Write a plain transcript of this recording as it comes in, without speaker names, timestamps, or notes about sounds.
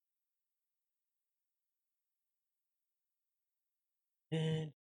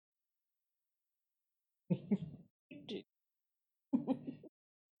And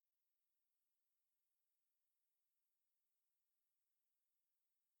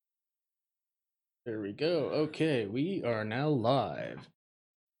there we go. Okay, we are now live.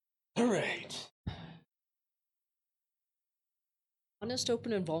 All right. Honest,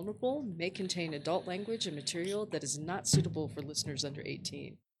 Open, and Vulnerable may contain adult language and material that is not suitable for listeners under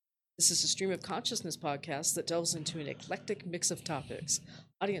 18. This is a stream of consciousness podcast that delves into an eclectic mix of topics.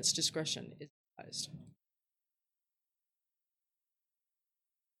 Audience discretion is advised.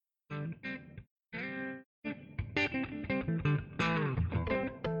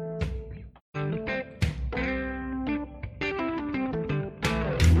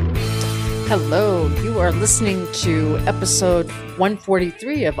 Hello, you are listening to episode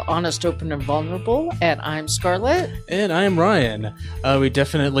 143 of Honest, Open, and Vulnerable, and I'm Scarlett. And I am Ryan. We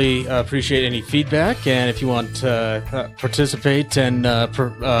definitely appreciate any feedback, and if you want to participate and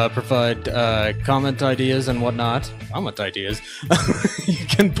provide comment ideas and whatnot, comment ideas, you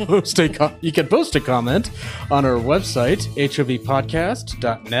can post a comment on our website,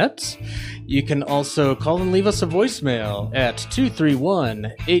 hovpodcast.net. You can also call and leave us a voicemail at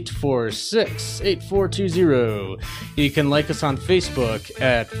 231-846-8420. You can like us on Facebook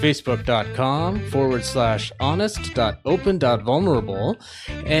at facebook.com/honest.open.vulnerable.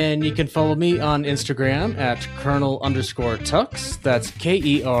 And you can follow me on Instagram at Colonel_Tux. That's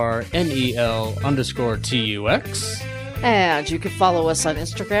KERNEL_TUX. And you can follow us on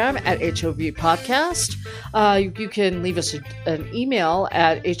Instagram at HOV Podcast. You can leave us an email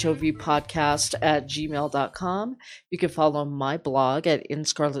at hovpodcast@gmail.com. You can follow my blog at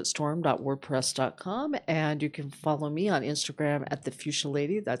inscarletstorm.wordpress.com. And you can follow me on Instagram at The Fuchsia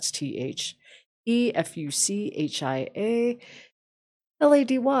Lady. That's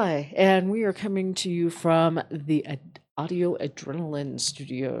TheFuchsiaLady. And we are coming to you from the Audio Adrenaline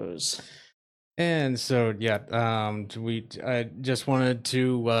Studios. And so, I just wanted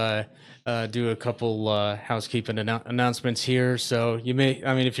to do a couple housekeeping announcements here. So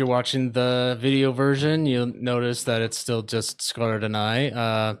if you're watching the video version, you'll notice that it's still just Scarlett and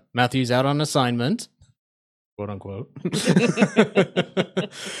I. Matthew's out on assignment, quote unquote.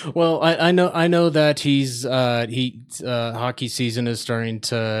 Well, I know that hockey season is starting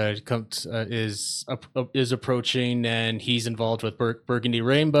to come, is approaching, and he's involved with Burgundy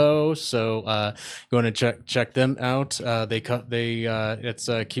Rainbow. So going to check them out. It's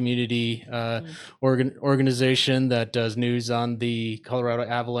a community organization that does news on the Colorado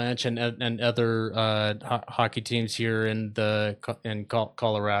Avalanche and other hockey teams here in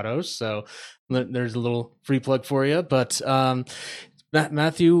Colorado. So there's a little free plug for you, but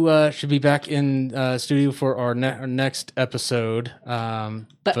Matthew should be back in studio for our next episode.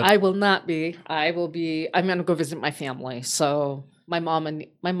 But I will not be. I'm going to go visit my family. So my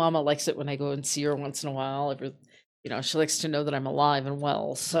mama likes it when I go and see her once in a while. She likes to know that I'm alive and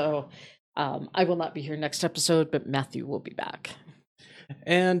well. So I will not be here next episode, but Matthew will be back.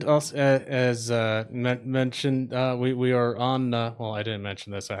 And also, as mentioned, we are on. Well, I didn't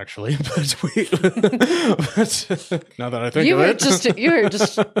mention this actually, but now that I think of it, you were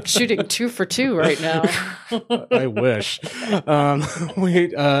just shooting 2 for 2 right now. I wish.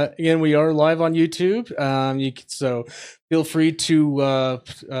 We are live on YouTube. So feel free to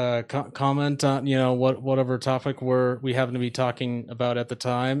comment on whatever topic we happen to be talking about at the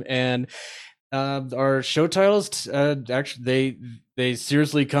time. And our show titles actually they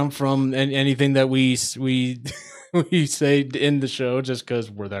seriously come from anything that we we say in the show, just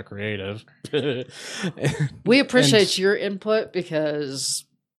because we're that creative. We appreciate your input, because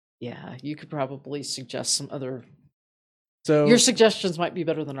you could probably suggest some other. So your suggestions might be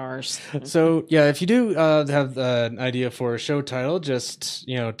better than ours. So if you do have an idea for a show title, just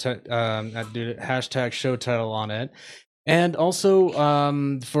do hashtag show title on it. And also,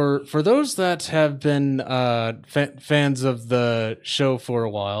 for those that have been fans of the show for a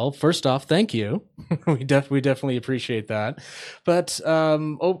while, first off, thank you. we definitely appreciate that. But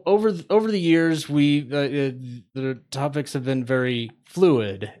over the years, the topics have been very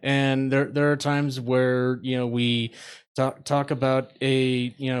fluid, and there are times where we talk about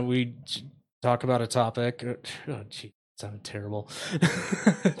a topic. Oh, gee, it sounded terrible.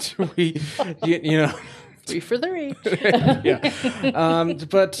 3 for 3.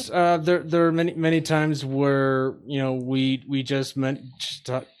 But there are many times where we just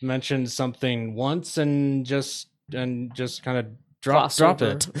mentioned something once and just kind of drop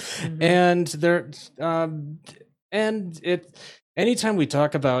it. Mm-hmm. And there And anytime we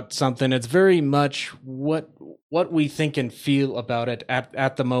talk about something, it's very much what we think and feel about it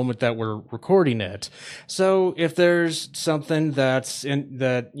at the moment that we're recording it. So if there's something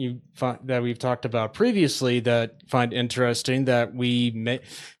that we've talked about previously that find interesting, that we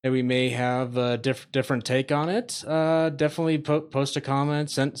may have a different take on it, definitely post a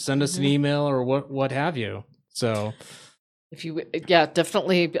comment, send us an email, or what have you. So if you, yeah,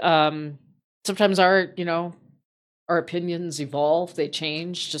 definitely. Sometimes our opinions evolve, they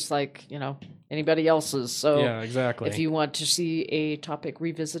change, just like, anybody else's. So yeah, exactly. if you want to see a topic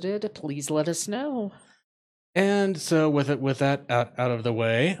revisited, please let us know. And so with that out of the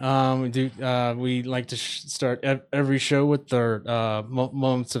way, we like to start every show with our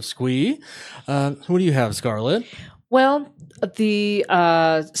moments of squee. What do you have, Scarlett? Well, the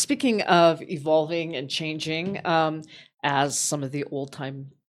speaking of evolving and changing, as some of the old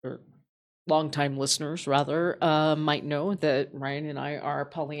time or long-time listeners rather might know, that Ryan and I are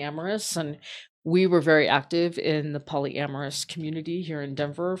polyamorous, and we were very active in the polyamorous community here in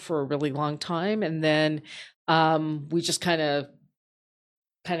Denver for a really long time, and then we just kind of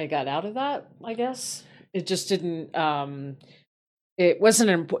got out of that, I guess. It just didn't it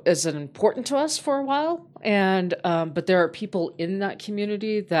wasn't as important to us for a while, and but there are people in that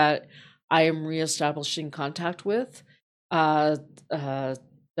community that I am reestablishing contact with.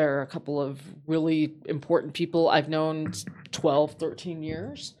 There are a couple of really important people I've known 12, 13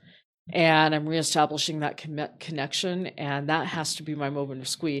 years, and I'm reestablishing that connection, and that has to be my moment of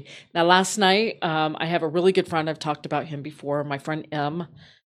squee. Now, last night, I have a really good friend. I've talked about him before, my friend M,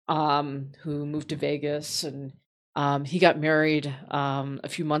 who moved to Vegas, and he got married a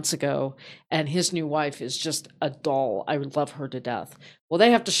few months ago, and his new wife is just a doll. I love her to death. Well,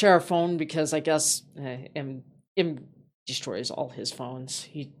 they have to share a phone because I guess M destroys all his phones.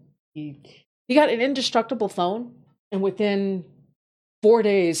 He got an indestructible phone, and within 4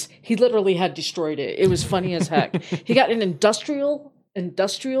 days, he literally had destroyed it. It was funny as heck. He got an industrial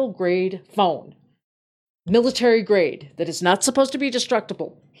grade phone, military grade, that is not supposed to be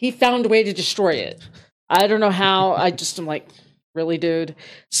destructible. He found a way to destroy it. I don't know how. I just am like, really, dude?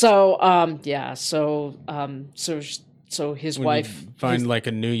 So, yeah. So his wife find like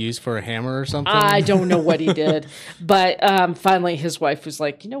a new use for a hammer or something. I don't know what he did, but finally his wife was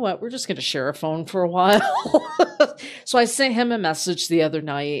like, you know what? We're just going to share a phone for a while. So I sent him a message the other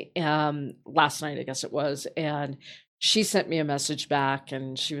night, last night I guess it was, and she sent me a message back,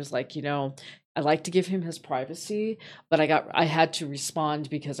 and she was like, I like to give him his privacy, but I had to respond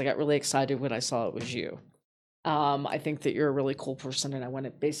because I got really excited when I saw it was you. I think that you're a really cool person, and I want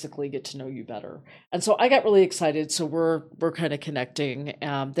to basically get to know you better. And so I got really excited. So we're kind of connecting.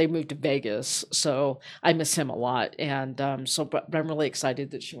 They moved to Vegas, so I miss him a lot. And but I'm really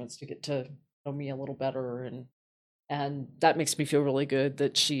excited that she wants to get to know me a little better, and that makes me feel really good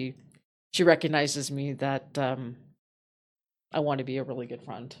that she recognizes me, that I want to be a really good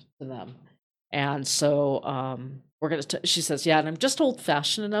friend to them. And so we're gonna. She says, yeah, and I'm just old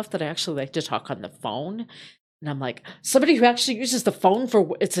fashioned enough that I actually like to talk on the phone. And I'm like, somebody who actually uses the phone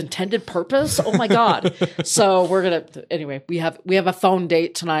for its intended purpose? Oh my God. So we're going to, anyway, we have a phone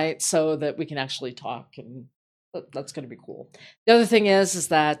date tonight so that we can actually talk, and that's going to be cool. The other thing is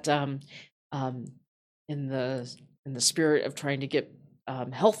that in the spirit of trying to get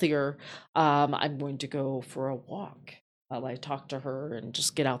healthier, I'm going to go for a walk while I talk to her and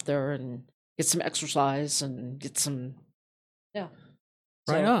just get out there and get some exercise and get some, yeah.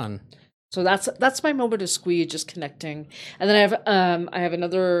 Right on. So that's my moment of squee, just connecting. And then I have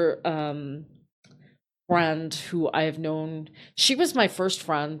another friend who I have known. She was my first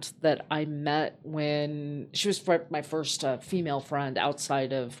friend that I met when she was my first female friend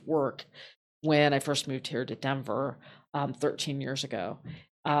outside of work when I first moved here to Denver 13 years ago.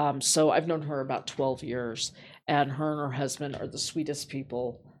 So I've known her about 12 years, and her husband are the sweetest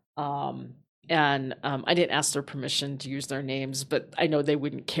people. And I didn't ask their permission to use their names, but I know they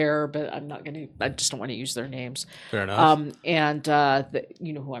wouldn't care, but I just don't want to use their names. Fair enough. And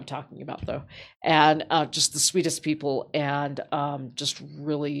you know who I'm talking about, though. And just the sweetest people, and just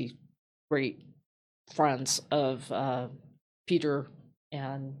really great friends of Peter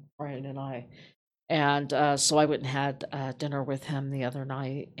and Brian and I. And so I went and had dinner with him the other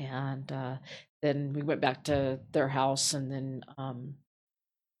night, and then we went back to their house, and then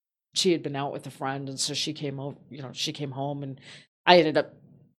she had been out with a friend, and so she came over. She came home, and I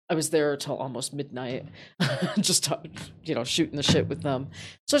was there till almost midnight, just shooting the shit with them.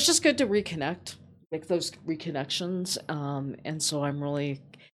 So it's just good to reconnect, make those reconnections. And so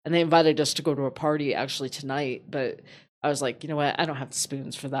and they invited us to go to a party actually tonight, but I was like, you know what? I don't have the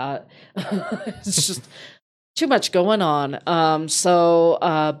spoons for that. It's just too much going on.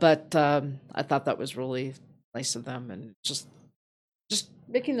 But I thought that was really nice of them, and just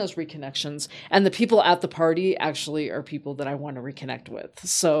making those reconnections. And the people at the party actually are people that I want to reconnect with.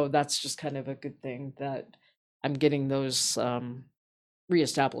 So that's just kind of a good thing that I'm getting those,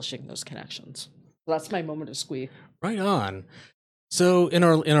 reestablishing those connections. So that's my moment of squee. Right on. So in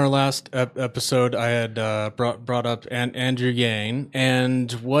our last episode, I had brought up Andrew Yang,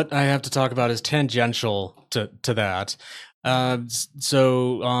 and what I have to talk about is tangential to that.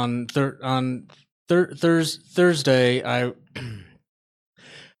 So on Thursday,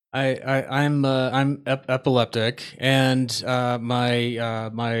 I'm epileptic, and I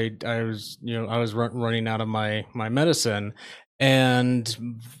was running out of my medicine,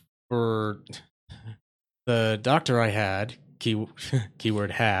 and for the doctor I had,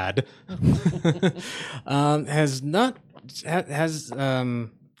 keyword had,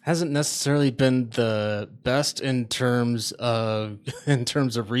 hasn't necessarily been the best in terms of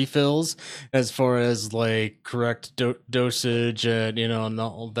refills, as far as like correct dosage and and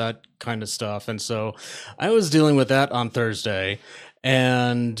all that kind of stuff. And so I was dealing with that on Thursday,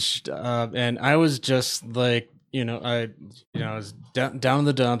 and I was just like, I was down in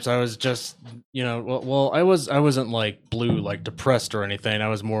the dumps. I was just, I wasn't like blue, like depressed or anything. I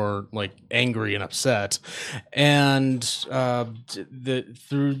was more like angry and upset. And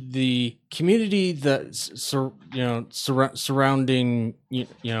through the community that surrounding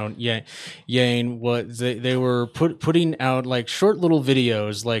Yang, what they were putting out like short little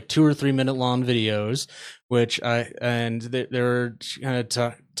videos, like 2 or 3 minute long videos, which they were kind of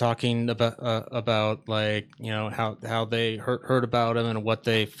talking about like how they heard about him and what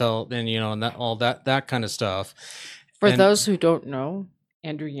they felt, and and that all that kind of stuff. For those who don't know,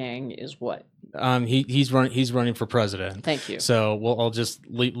 Andrew Yang is what? He's running for president. Thank you. So I'll just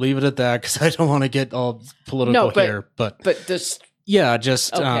leave it at that, because I don't want to get all political here. But just yeah,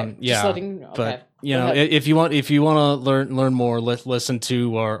 just okay. Yeah. Just letting, okay. But if you want to learn more, listen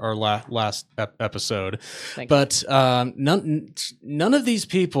to our last episode. Thank but none of these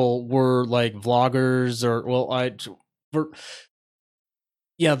people were like vloggers, or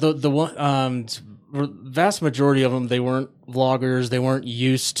the one vast majority of them, they weren't vloggers. They weren't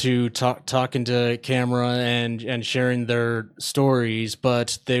used to talking to camera and sharing their stories,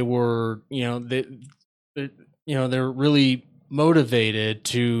 but they were they're really motivated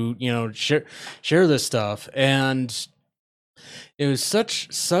to share this stuff. And it was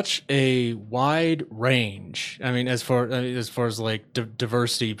such a wide range. I mean, as far as like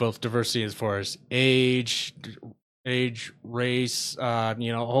diversity, both diversity as far as age, race, a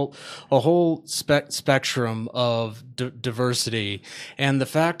whole spectrum of diversity. And the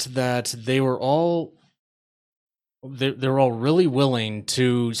fact that they were all really willing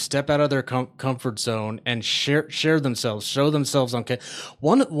to step out of their comfort zone and share themselves, show themselves on camera.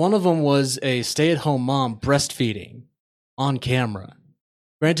 One of them was a stay-at-home mom breastfeeding on camera.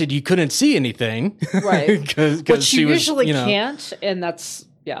 Granted, you couldn't see anything, right? Because she usually can't, and that's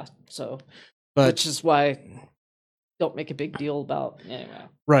so. But which is why don't make a big deal about anyway.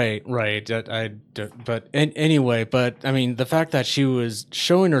 Right. But anyway, but I mean, the fact that she was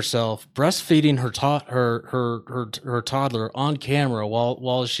showing herself breastfeeding her toddler on camera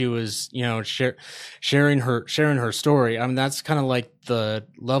while she was sharing her story. I mean, that's kind of like the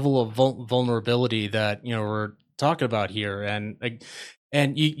level of vulnerability that we're talking about here. And I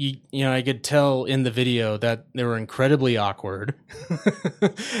could tell in the video that they were incredibly awkward,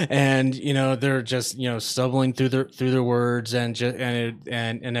 and they're just stumbling through their words and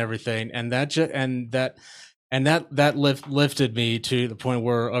everything, and that lifted me to the point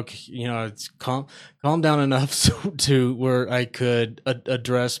where, okay, it's calm down enough to where I could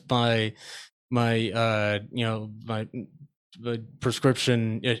address my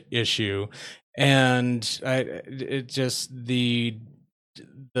prescription issue. And I've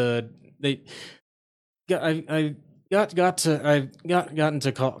gotten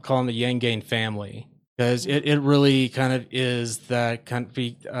to call them the Yang Gang family, because it really kind of is that kind of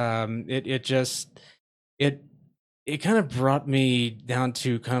it kind of brought me down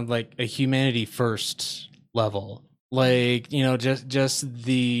to kind of like a humanity first level, like just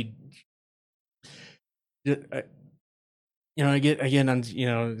the.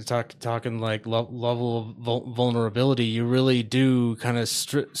 I'm talking like level of vulnerability. You really do kind of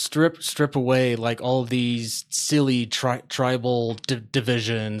strip away like all these silly tribal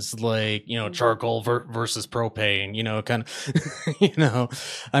divisions, like charcoal versus propane. Kind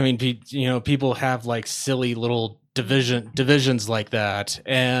of, I mean, people have like silly little divisions like that,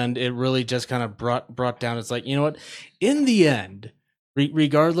 and it really just kind of brought down. It's like, what, in the end,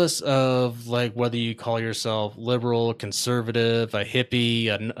 regardless of like whether you call yourself liberal, conservative, a hippie,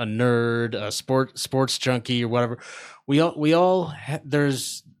 a nerd, a sports junkie, or whatever,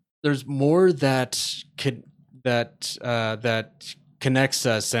 there's more that that connects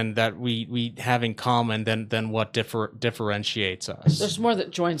us and that we have in common than what differentiates us. There's more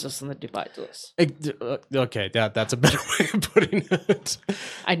that joins us than that divides us. Okay, that's a better way of putting it.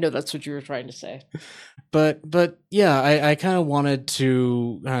 I know that's what you were trying to say. But yeah, I kind of wanted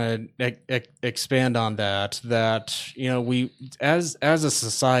to expand on that. That, you know, we as a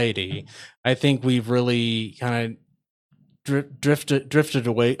society, I think we've really kind of drifted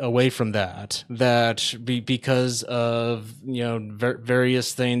away from that because of, you know,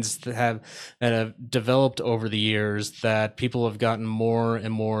 various things that have developed over the years, that people have gotten more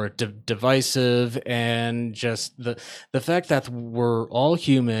and more divisive, and just the fact that we're all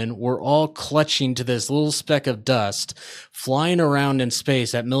human, we're all clutching to this little speck of dust flying around in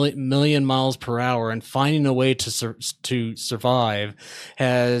space at million miles per hour and finding a way to survive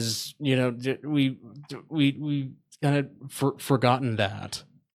has, you know, we kind of forgotten that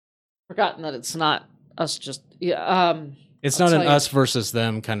it's not us, just it's not an us versus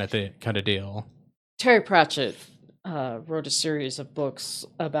them kind of deal. Terry Pratchett wrote a series of books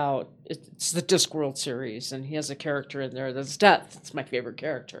about, it's the Discworld series, and he has a character in there that's Death. It's my favorite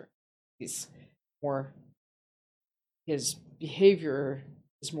character. His behavior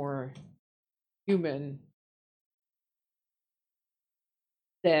is more human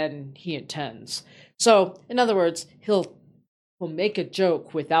than he intends. So, in other words, he'll make a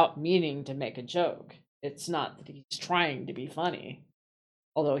joke without meaning to make a joke. It's not that he's trying to be funny,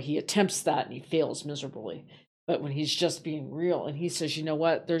 although he attempts that and he fails miserably. But when he's just being real, and he says, you know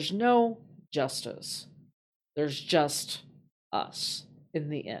what, there's no justice. There's just us in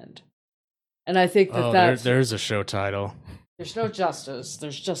the end. And I think there's a show title. There's no justice.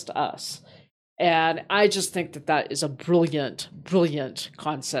 There's just us. And I just think that is a brilliant, brilliant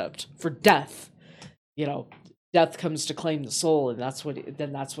concept for death. You know, death comes to claim the soul, and that's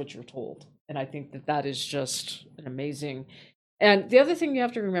what you're told. And I think that is just an amazing. And the other thing you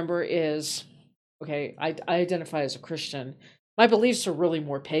have to remember is, okay, I identify as a Christian. My beliefs are really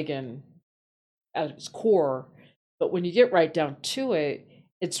more pagan at its core, but when you get right down to it,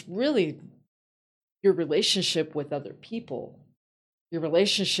 it's really your relationship with other people, your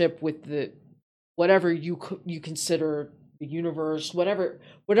relationship with whatever you consider the universe,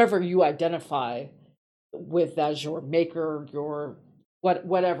 whatever you identify with as your maker, your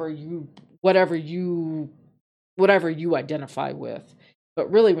whatever you identify with. But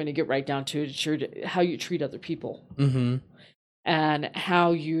really, when you get right down to it, it's how you treat other people, mm-hmm. and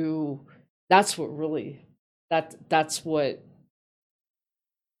how you. That's what really. That's what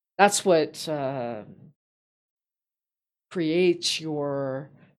creates your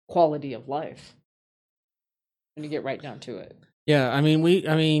quality of life. When you get right down to it. Yeah,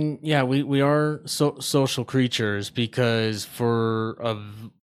 we are social creatures, because for a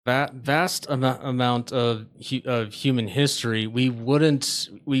vast amount of human history, we wouldn't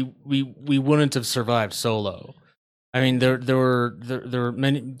have survived solo. I mean, there were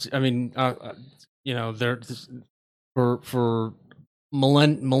many. I mean, you know, for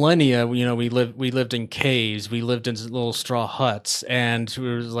millennia, you know, we lived in caves, we lived in little straw huts, and it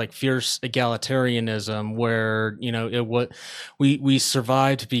was like fierce egalitarianism, where, you know, we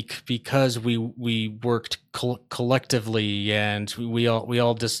survived because we worked collectively, and we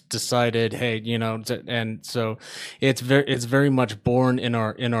all just decided, hey, you know, and so it's very much born in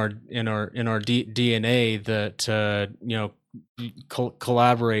our DNA that you know,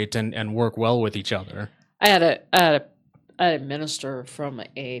 collaborate and work well with each other. I had a minister from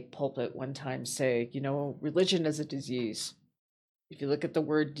a pulpit one time say, you know, religion is a disease. If you look at the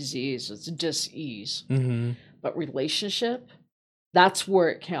word disease, it's dis-ease. Mm-hmm. But relationship, that's where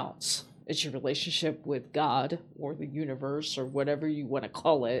it counts. It's your relationship with God or the universe or whatever you want to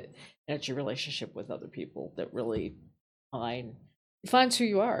call it. And it's your relationship with other people that really defines who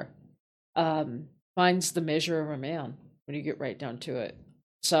you are. Finds the measure of a man when you get right down to it.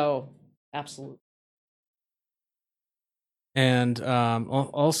 So, absolutely. And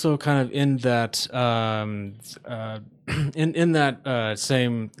also, kind of in that in that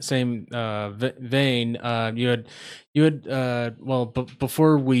same vein, you had well,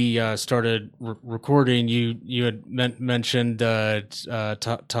 before we started recording, you had mentioned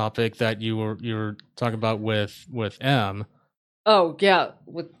topic that you were talking about with M. Oh yeah,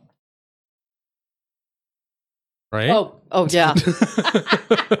 right? Oh yeah.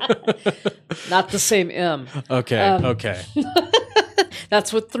 Not the same M. Okay.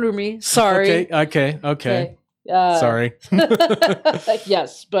 That's what threw me. Sorry. Okay. Sorry.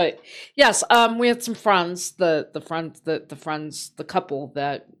 Yes, but yes, we had some friends, the couple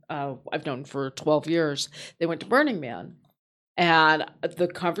that I've known for 12 years. They went to Burning Man, and the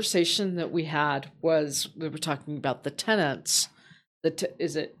conversation that we had was we were talking about the tenants.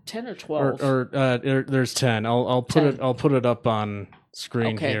 Is it 10 or 12? Or there's 10. I'll put it up on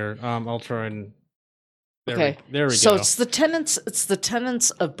screen here. I'll try and there we go. So it's the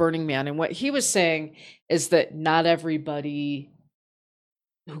tenants of Burning Man, and what he was saying is that not everybody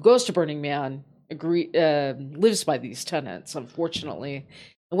who goes to Burning Man lives by these tenants, unfortunately.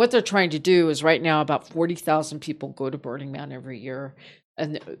 And what they're trying to do is right now about 40,000 people go to Burning Man every year,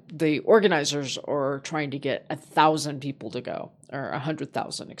 and the organizers are trying to get 1,000 people to go, or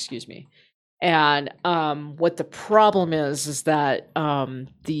 100,000, excuse me. And what the problem is that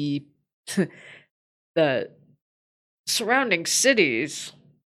the surrounding cities,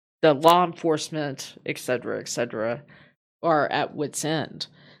 the law enforcement, et cetera, are at wit's end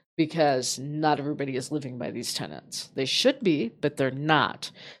because not everybody is living by these tenants. They should be, but they're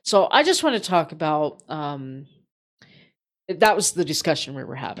not. So I just want to talk about, that was the discussion we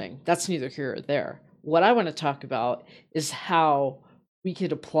were having. That's neither here or there. What I want to talk about is how we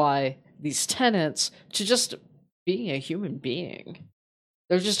could apply these tenants to just being a human being.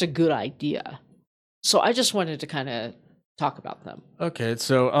 They're just a good idea. So I just wanted to kind of talk about them. Okay,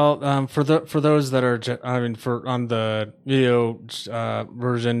 so I'll for those that are on the video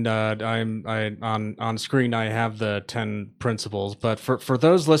version, on screen I have the 10 principles, but for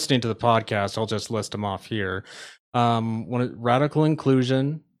those listening to the podcast, I'll just list them off here. Radical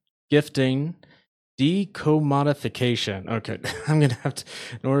inclusion, gifting, decommodification. Okay, I'm gonna have to.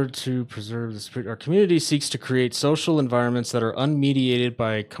 In order to preserve the spirit, our community seeks to create social environments that are unmediated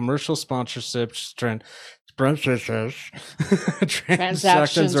by commercial sponsorship,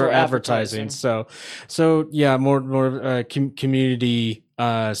 transactions, or advertising. So yeah, more community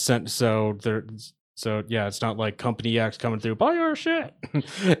sent. So there. So yeah, it's not like Company X coming through, buy our shit.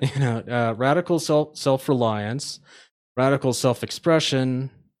 Radical self-reliance, radical self-expression,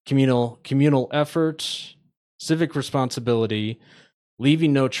 communal effort, civic responsibility,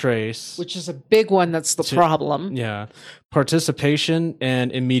 leaving no trace, which is a big one. That's the problem. Yeah, participation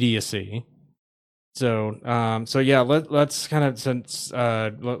and immediacy. So yeah, let's kind of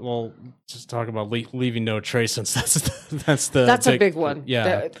we'll just talk about leaving no trace, since that's a big one.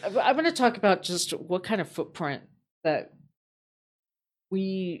 Yeah, I'm going to talk about just what kind of footprint that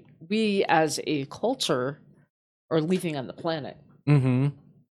we as a culture are leaving on the planet. Mm-hmm.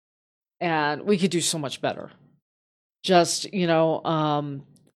 And we could do so much better. Just we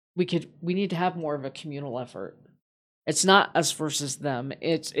need to have more of a communal effort. It's not us versus them.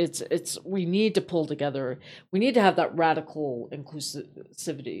 It's we need to pull together. We need to have that radical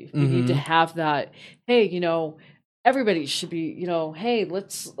inclusivity. We need to have that, hey, everybody should be, hey,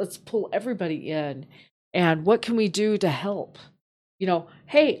 let's pull everybody in. And what can we do to help?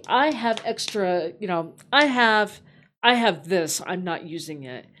 Hey, I have extra, I have this, I'm not using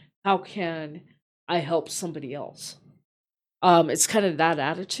it. How can I help somebody else? It's kind of that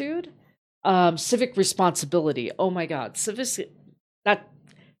attitude. Civic responsibility. Oh my God, that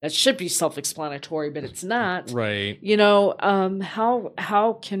should be self-explanatory, but it's not. Right.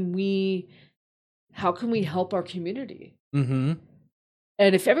 How can we help our community? Mm-hmm.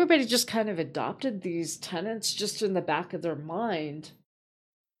 And if everybody just kind of adopted these tenets just in the back of their mind,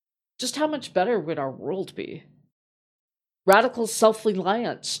 just how much better would our world be? Radical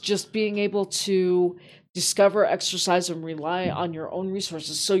self-reliance, just being able to discover, exercise, and rely on your own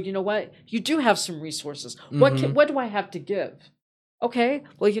resources. So you know what? You do have some resources. What do I have to give? Okay,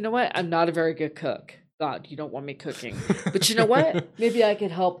 well, you know what? I'm not a very good cook. God, you don't want me cooking. But you know what? Maybe I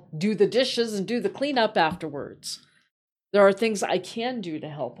could help do the dishes and do the cleanup afterwards. There are things I can do to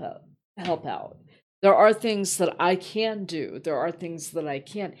help out. There are things that I can do. There are things that I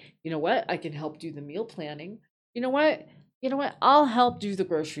can't. You know what? I can help do the meal planning. You know what? I'll help do the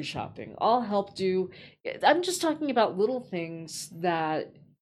grocery shopping. I'm just talking about little things that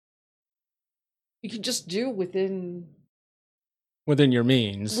you can just do within your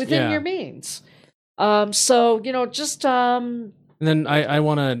means. Your means. And then I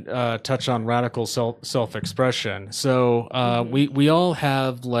want to touch on radical self-expression. So we all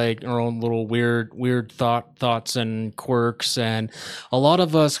have like our own little weird thoughts and quirks, and a lot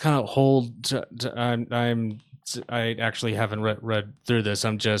of us kind of hold. I'm I actually haven't read through this.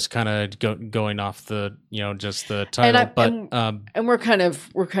 I'm just kind of going off the just the title. And we're kind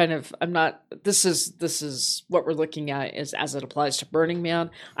of I'm not. This is what we're looking at is as it applies to Burning Man.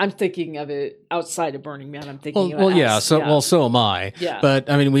 I'm thinking of it outside of Burning Man. I'm thinking so am I. Yeah. But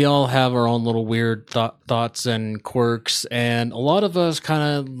I mean, we all have our own little weird thoughts and quirks, and a lot of us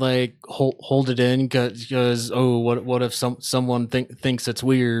kind of like hold it in because what if someone thinks it's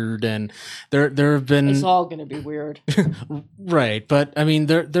weird, and there have been, it's all going to be weird. Right. But I mean,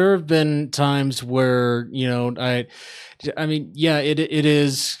 there have been times where I mean, yeah, it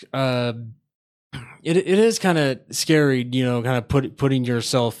is. It is kind of scary, kind of putting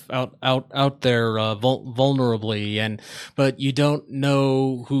yourself out there vulnerably, but you don't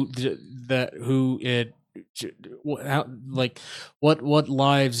know what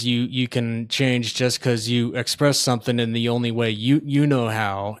lives you can change just because you express something in the only way you know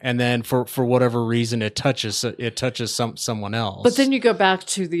how, and then for whatever reason it touches someone else. But then you go back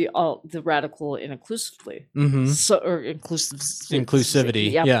to the radical and inclusively, or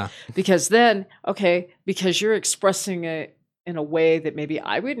inclusivity, yeah. Because then because you're expressing it in a way that maybe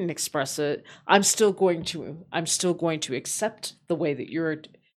I wouldn't express it, I'm still going to accept the way that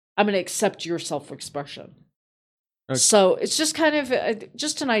I'm going to accept your self-expression. Okay. So it's just kind of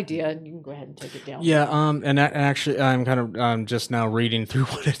just an idea, and you can go ahead and take it down. Yeah, and actually, I'm kind of just now reading through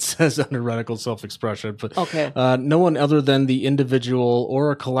what it says under radical self-expression. But okay, no one other than the individual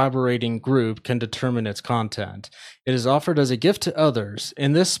or a collaborating group can determine its content. It is offered as a gift to others.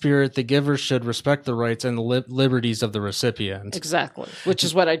 In this spirit, the giver should respect the rights and the liberties of the recipient. Exactly, which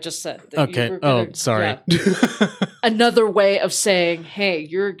is what I just said. Okay. Sorry. Yeah. Another way of saying, hey,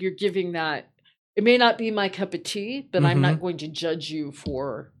 you're giving that. It may not be my cup of tea, but I'm not going to judge you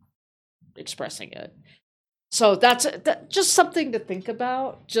for expressing it. So that's just something to think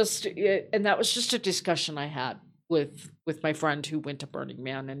about. And that was just a discussion I had with my friend who went to Burning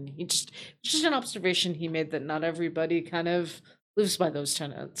Man, and just an observation he made that not everybody kind of lives by those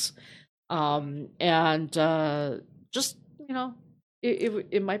tenets, just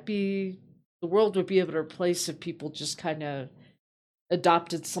it might be, the world would be a better place if people just kind of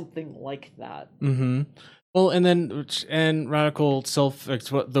adopted something like that. Well, and radical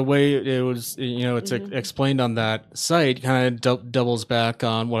the way it was, it's explained on that site, kind of doubles back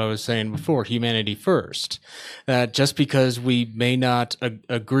on what I was saying before, humanity first. That just because we may not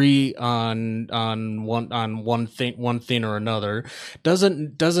agree on one thing or another,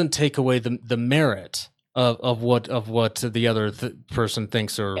 doesn't take away the merit of what the other person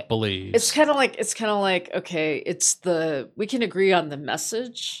thinks or believes. It's kind of like okay, we can agree on the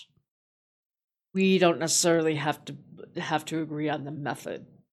message. We don't necessarily have to agree on the method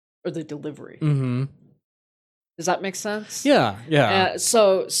or the delivery. Does that make sense? Yeah.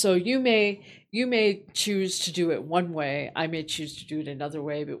 So you may choose to do it one way. I may choose to do it another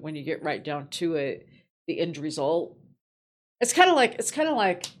way. But when you get right down to it, the end result, it's kind of like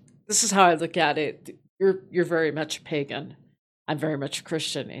this is how I look at it. You're very much a pagan. I'm very much a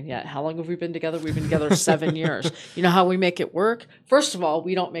Christian, and yet how long have we been together? We've been together 7 years. You know how we make it work? First of all,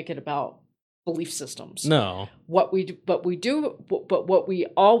 we don't make it about belief systems. No. What we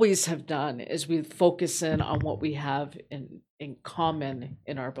always have done is we focus in on what we have in common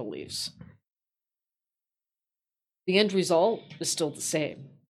in our beliefs. The end result is still the same.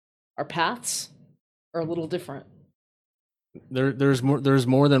 Our paths are a little different. There's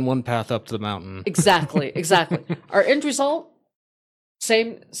more than one path up the mountain. Exactly. Our end result,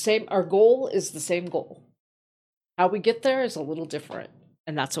 same. Our goal is the same goal. How we get there is a little different,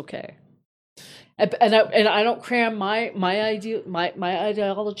 and that's okay. And I don't cram my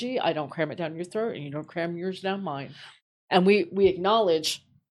ideology. I don't cram it down your throat, and you don't cram yours down mine. And we acknowledge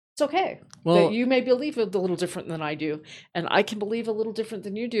it's okay that you may believe a little different than I do, and I can believe a little different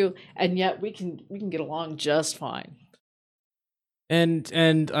than you do, and yet we can get along just fine.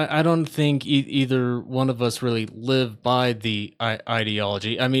 And I don't think either one of us really live by the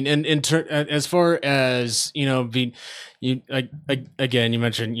ideology. I mean, as far as again, you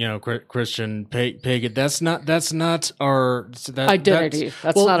mentioned Christian pagan. That's not our identity.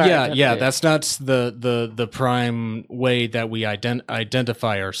 That's not our identity. Yeah. That's not the prime way that we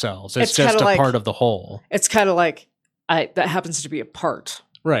identify ourselves. It's just a part of the whole. It's kind of like that happens to be a part,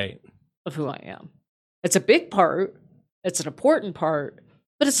 right, of who I am. It's a big part. It's an important part,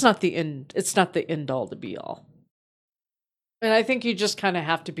 but it's not the end. It's not the end all to be all. And I think you just kind of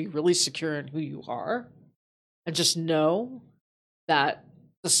have to be really secure in who you are, and just know that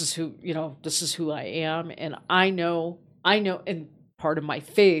this is who I am, and I know. And part of my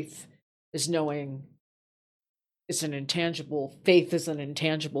faith is knowing it's an intangible. Faith is an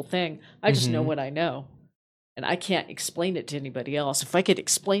intangible thing. I just know what I know, and I can't explain it to anybody else. If I could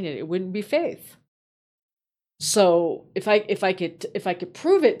explain it, it wouldn't be faith. So if I could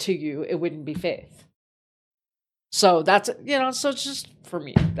prove it to you, it wouldn't be faith. So that's, so it's just for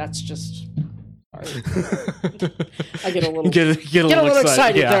me. That's just. Sorry. I get a little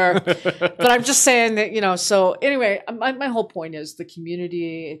excited there, but I'm just saying that So anyway, my whole point is the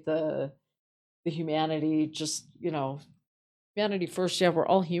community, the humanity. Just humanity first. Yeah, we're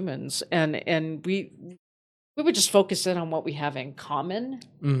all humans, and we would just focus in on what we have in common,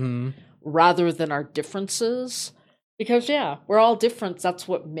 rather than our differences, because we're all different. That's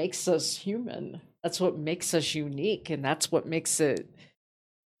what makes us human. That's what makes us unique, and that's what makes it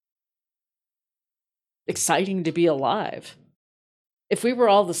exciting to be alive. If we were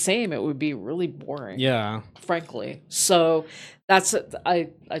all the same, it would be really boring. Yeah, frankly. So that's I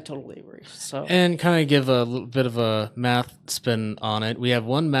totally agree. So, and kind of give a little bit of a math spin on it. We have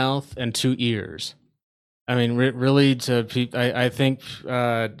one mouth and two ears. I mean, really, I think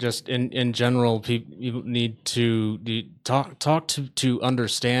just in general, people need to talk to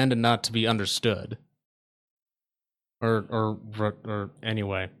understand and not to be understood. Or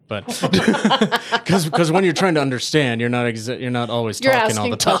anyway, but because when you're trying to understand, you're not always talking all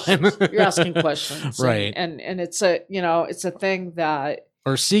the time. You're asking questions, right? And it's a thing that,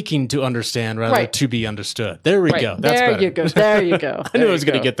 or seeking to understand rather than to be understood. There we go. That's there better. you go. There you go. I knew I was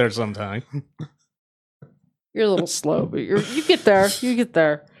going to get there sometime. You're a little slow, but you get there. You get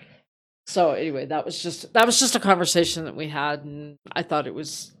there. So anyway, that was just a conversation that we had, and I thought it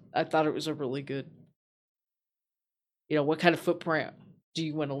was a really good. What kind of footprint do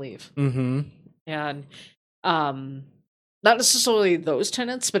you want to leave? Mm-hmm. And not necessarily those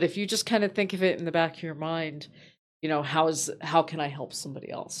tenants, but if you just kind of think of it in the back of your mind, how can I help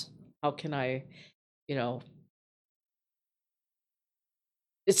somebody else? How can I,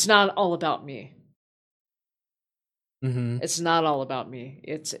 it's not all about me. Mm-hmm. It's not all about me.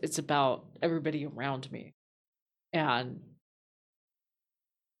 It's about everybody around me, and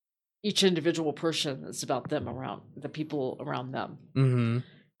each individual person is about them, around the people around them. Mm-hmm.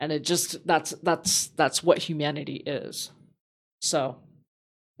 And it just that's what humanity is. So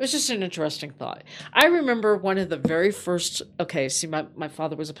it was just an interesting thought. I remember one of the very first, my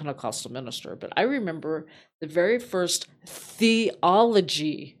father was a Pentecostal minister, but I remember the very first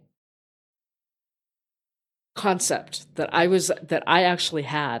theology concept that I actually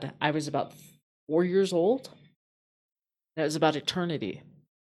had. I was about 4 years old. And it was about eternity.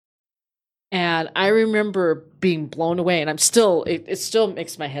 And I remember being blown away, and it still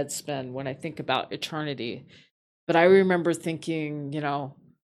makes my head spin when I think about eternity. But I remember thinking,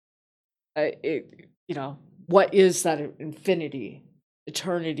 what is that infinity,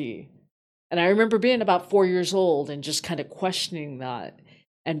 eternity? And I remember being about 4 years old and just kind of questioning that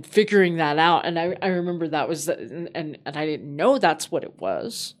and figuring that out. And I remember that was, and I didn't know that's what it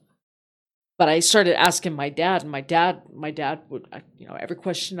was. But I started asking my dad, and my dad would, every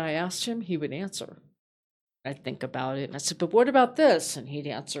question I asked him, he would answer. I'd think about it, and I said, but what about this? And he'd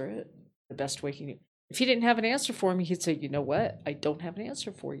answer it the best way he knew. If he didn't have an answer for me, he'd say, you know what? I don't have an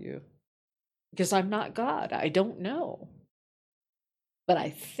answer for you because I'm not God. I don't know. But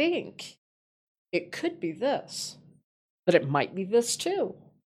I think it could be this, but it might be this too.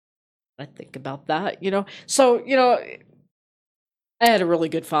 I think about that, So, I had a really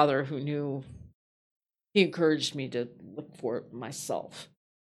good father who he encouraged me to look for it myself,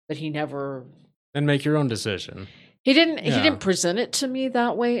 but he never. And make your own decision. He didn't present it to me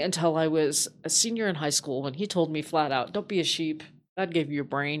that way until I was a senior in high school, when he told me flat out, don't be a sheep. God gave you a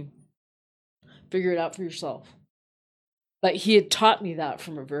brain. Figure it out for yourself. But he had taught me that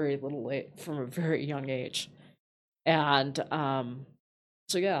from a very young age. And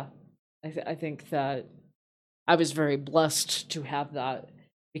so, yeah, I think that I was very blessed to have that,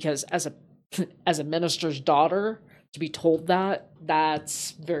 because as a minister's daughter, to be told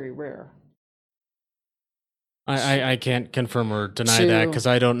that's very rare. I can't confirm or deny that, because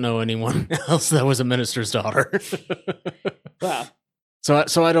I don't know anyone else that was a minister's daughter. Wow.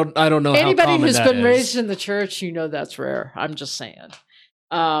 So I don't know. Anybody who's been raised in the church, that's rare. I'm just saying.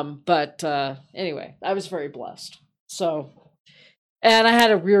 But anyway, I was very blessed. So, and I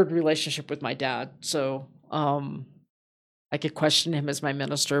had a weird relationship with my dad. So I could question him as my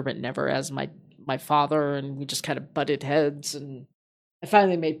minister, but never as my father. And we just kind of butted heads. And I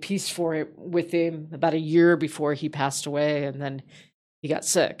finally made peace with him about a year before he passed away. And then he got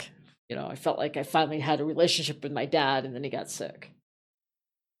sick. I felt like I finally had a relationship with my dad, and then he got sick.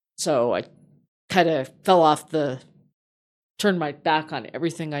 So I kind of turned my back on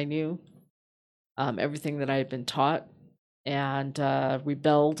everything I knew, everything that I had been taught, and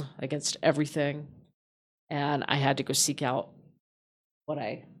rebelled against everything. and I had to go seek out what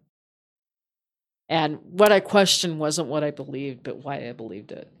I questioned wasn't what I believed, but why I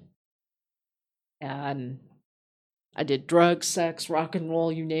believed it. And I did drugs, sex, rock and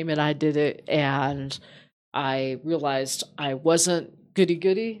roll, you name it, I did it. And I realized I wasn't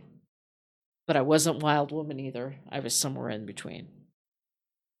goody-goody, but I wasn't wild woman either. I was somewhere in between.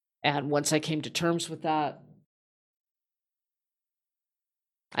 And once I came to terms with that,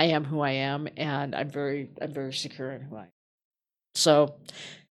 I am who I am, and I'm very secure in who I am. So,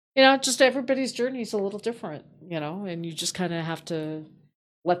 just everybody's journey is a little different, and you just kind of have to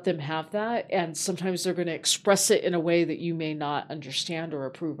let them have that. And sometimes they're going to express it in a way that you may not understand or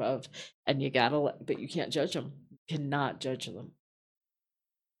approve of, and but you can't judge them. You cannot judge them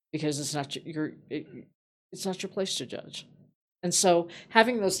because it's not it's not your place to judge. And so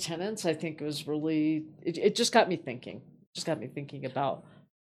having those tenets, I think, was really it just got me thinking. It just got me thinking about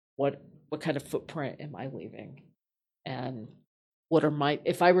what kind of footprint am I leaving, and what are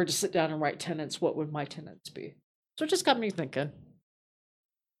if I were to sit down and write tenets, what would my tenets be? So it just got me thinking.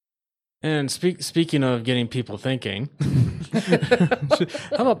 And speaking of getting people thinking,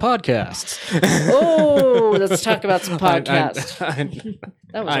 how about podcasts? Oh, let's talk about some podcasts.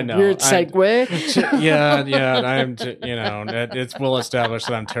 That was a weird segue. Yeah. It's well established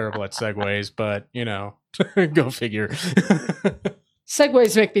that I'm terrible at segues, but go figure.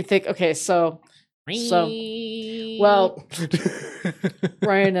 Segues make me think. Okay, so well,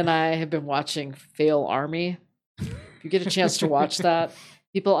 Ryan and I have been watching Fail Army. If you get a chance to watch that.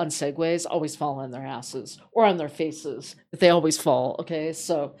 People on segways always fall on their asses or on their faces, but they always fall. Okay,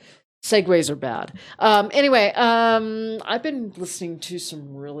 so segways are bad. Anyway, I've been listening to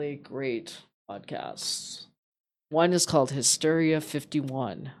some really great podcasts. One is called Hysteria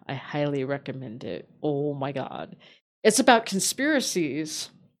 51. I highly recommend it. Oh my God. It's about conspiracies,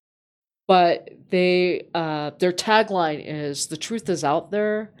 but their tagline is "The truth is out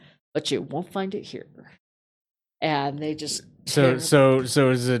there, but you won't find it here." And they just So is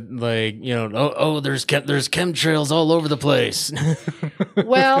it like, there's chemtrails all over the place?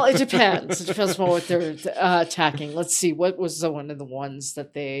 Well, it depends. It depends on what they're attacking. Let's see. What was one of the ones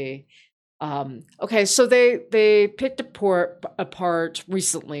that they? Okay, so they picked apart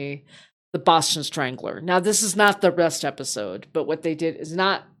recently the Boston Strangler. Now, this is not the best episode, but what they did is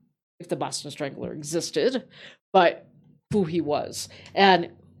not if the Boston Strangler existed, but who he was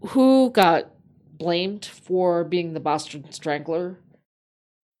and who got blamed for being the Boston Strangler.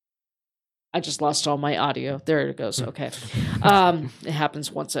 I just lost all my audio. There it goes. Okay. It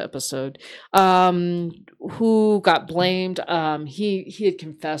happens once an episode. Who got blamed? He had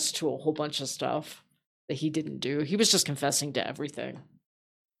confessed to a whole bunch of stuff that he didn't do. He was just confessing to everything.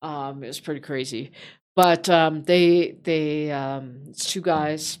 It was pretty crazy. But it's two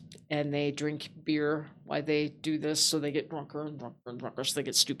guys and they drink beer while they do this, so they get drunker and drunker and drunker, so they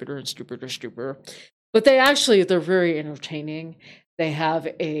get stupider and stupider. But they're very entertaining. They have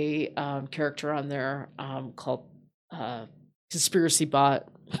a character on there called Conspiracy Bot.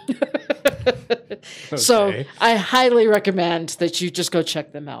 Okay. So I highly recommend that you just go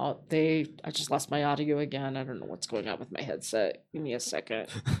check them out. I just lost my audio again. I don't know what's going on with my headset. Give me a second.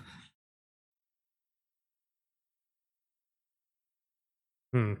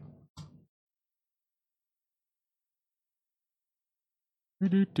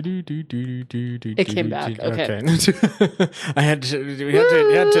 It came back. Okay. I had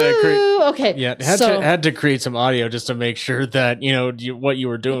to create. Okay. Yeah, had to create some audio just to make sure that what you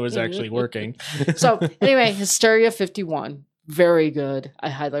were doing was actually working. So anyway, Hysteria 51, very good. I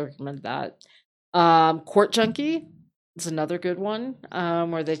highly recommend that. Court Junkie is another good one,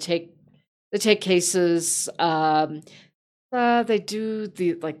 where they take cases. They do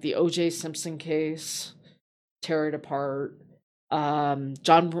the O.J. Simpson case, tear it apart. John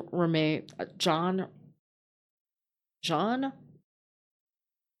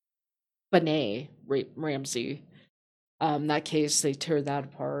Benet Ramsey. That case, they tear that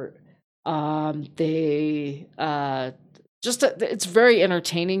apart. It's very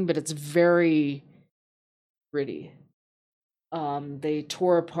entertaining, but it's very gritty. They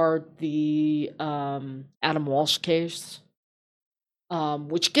tore apart the Adam Walsh case,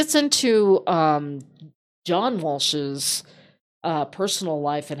 which gets into John Walsh's personal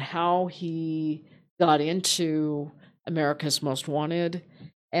life and how he got into America's Most Wanted,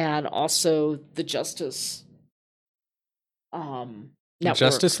 and also the Justice Network.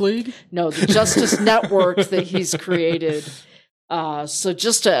 Justice League? No, the Justice Network that he's created. So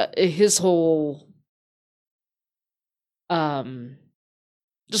just his whole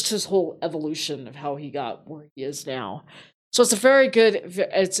evolution of how he got where he is now. So it's a very good.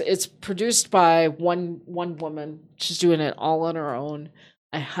 It's produced by one woman. She's doing it all on her own.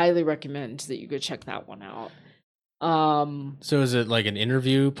 I highly recommend that you go check that one out. So is it like an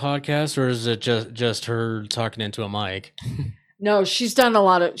interview podcast, or is it just her talking into a mic? No, she's done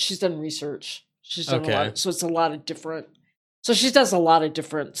research. She's done a lot. So it's a lot of different. So she does a lot of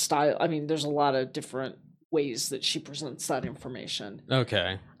different style. I mean, there's a lot of different ways that she presents that information.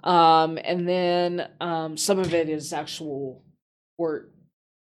 Okay. And then some of it is actual court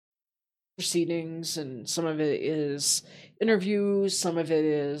proceedings, and some of it is interviews. Some of it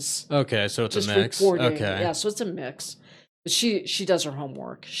is so it's a mix. Reporting. Okay, yeah, so it's a mix. But she does her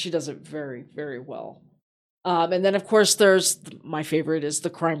homework. She does it very, very well. And then of course there's my favorite is the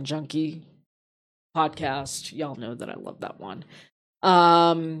Crime Junkie podcast. Y'all know that I love that one.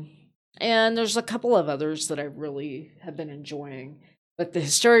 And there's a couple of others that I really have been enjoying. But the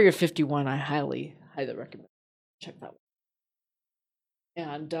Hysteria 51, I highly, highly recommend. Check that one.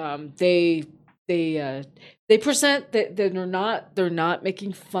 And they present that they're not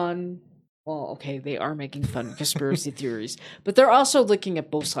making fun. Well, okay, they are making fun of conspiracy theories, but they're also looking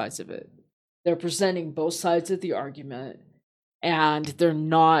at both sides of it. They're presenting both sides of the argument, and they're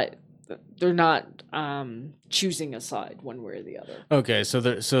not choosing a side one way or the other. Okay, so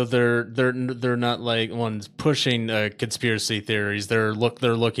they're not like ones pushing conspiracy theories. They're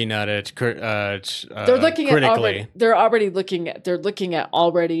looking at it. They're looking critically. They're looking at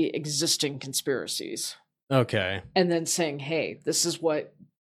already existing conspiracies. Okay, and then saying, "Hey, this is what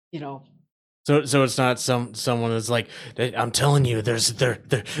So it's not someone that's like, I'm telling you, there's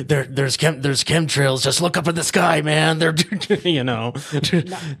chemtrails. Just look up in the sky, man. They're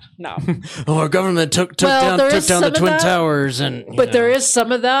No. Oh, our government took down the Twin Towers, but there is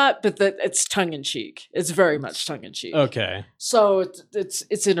some of that, but it's tongue in cheek. It's very much tongue in cheek. Okay. So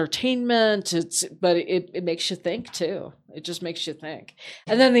it's entertainment. But it makes you think too. It just makes you think.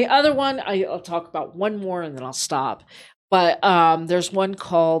 And then the other one, I'll talk about one more, and then I'll stop. But there's one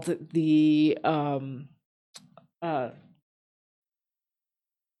called the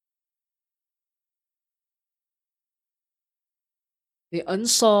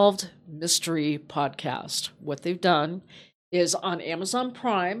Unsolved Mystery Podcast. What they've done is on Amazon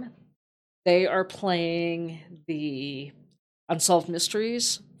Prime, they are playing the Unsolved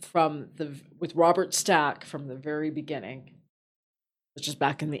Mysteries with Robert Stack from the very beginning, which is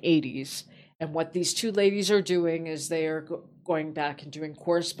back in the 80s. And what these two ladies are doing is they are going back and doing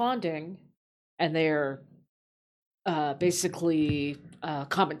corresponding, and they are basically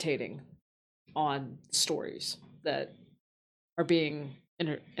commentating on stories that are being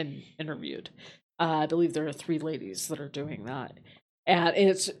interviewed. I believe there are 3 ladies that are doing that, and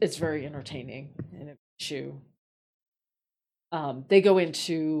it's very entertaining. And it makes you,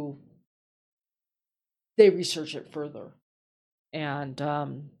 they research it further, and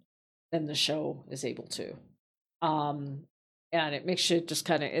then the show is able to. And it makes you just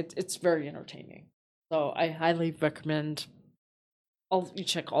kind of, it's very entertaining. So I highly recommend you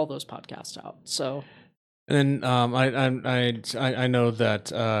check all those podcasts out. So. And I know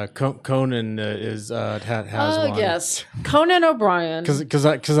that Conan has one. Yes, Conan O'Brien.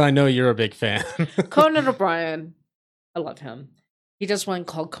 Because I know you're a big fan. Conan O'Brien, I love him. He does one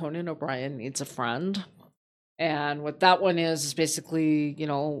called Conan O'Brien Needs a Friend. And what that one is basically,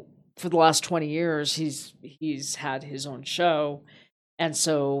 for the last 20 years, he's had his own show, and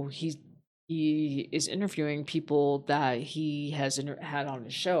so he is interviewing people that he has had on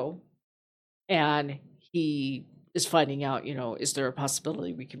his show, and he is finding out, is there a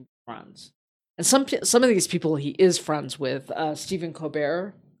possibility we can be friends? And some of these people he is friends with. Stephen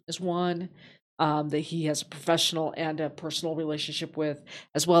Colbert is one that he has a professional and a personal relationship with,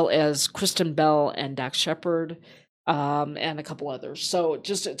 as well as Kristen Bell and Dax Shepard. And a couple others. So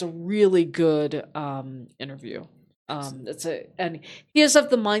it's a really good interview. And he is of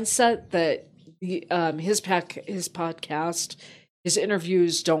the mindset that his podcast, his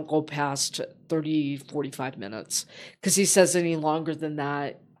interviews don't go past 30, 45 minutes, because he says any longer than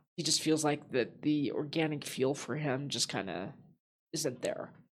that, he just feels like that the organic feel for him just kind of isn't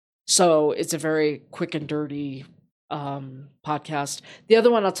there. So it's a very quick and dirty podcast. The other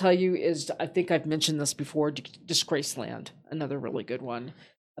one I'll tell you is, I think I've mentioned this before, Disgraceland, another really good one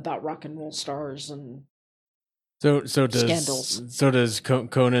about rock and roll stars and scandals. So does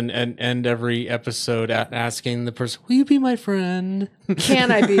Conan end every episode asking the person, "Will you be my friend?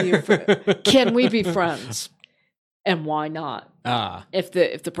 Can I be your friend? Can we be friends? And why not?" If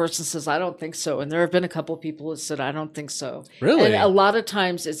the person says, "I don't think so," and there have been a couple of people who said, "I don't think so." Really? And a lot of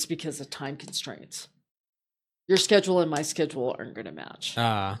times it's because of time constraints. Your schedule and my schedule aren't going to match.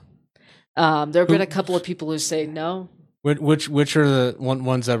 There have been a couple of people who say, "No, Which are the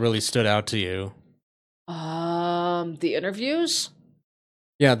ones that really stood out to you? The interviews.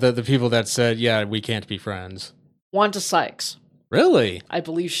 Yeah, the people that said, "Yeah, we can't be friends." Wanda Sykes. Really? I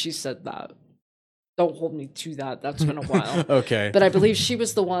believe she said that. Don't hold me to that. That's been a while. Okay. But I believe she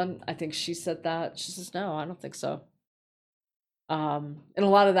was the one. I think she said that. She says, no, I don't think so. And a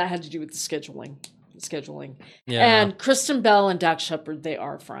lot of that had to do with the scheduling. Yeah. And Kristen Bell and Dax Shepard, they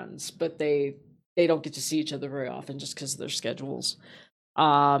are friends, but they don't get to see each other very often just because of their schedules.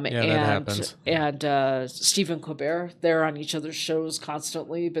 Yeah, that happens. And Stephen Colbert, they're on each other's shows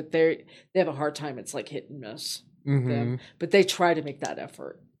constantly, but they have a hard time. It's like hit and miss with them, but they try to make that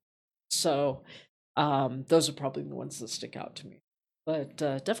effort. So those are probably the ones that stick out to me. But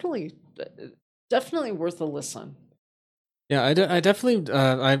definitely worth a listen. Yeah, I definitely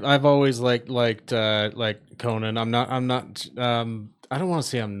I've always liked Conan. I'm not I don't want to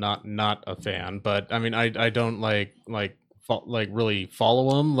say I'm not a fan, but I mean I don't really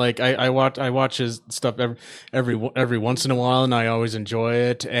follow him. Like I watch his stuff every once in a while, and I always enjoy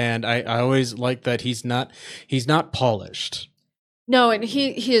it. And I always like that he's not polished. No, and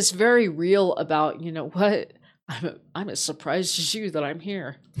he is very real about, you know what, I'm as surprised as you that I'm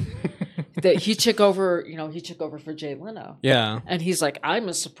here. That he took over for Jay Leno. Yeah. And he's like, I'm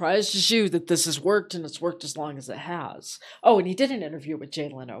as surprised as you that this has worked, and it's worked as long as it has. Oh, and he did an interview with Jay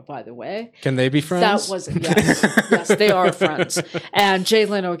Leno, by the way. Can they be friends? That wasn't, yes, they are friends. And Jay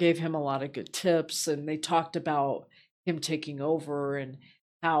Leno gave him a lot of good tips, and they talked about him taking over and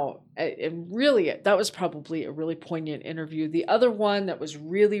how, and really, that was probably a really poignant interview. The other one that was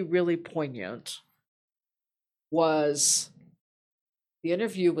really, really poignant was the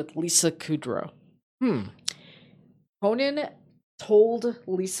interview with Lisa Kudrow. Conan told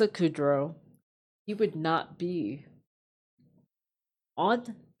Lisa Kudrow he would not be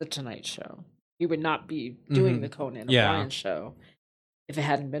on The Tonight Show. He would not be doing the Conan O'Brien show if it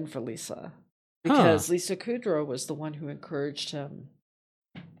hadn't been for Lisa. Because Lisa Kudrow was the one who encouraged him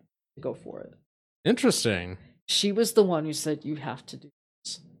to go for it. Interesting. She was the one who said, you have to do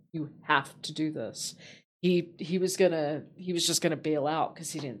this. You have to do this. He was just gonna bail out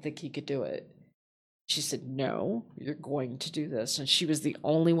because he didn't think he could do it. She said, no, you're going to do this. And she was the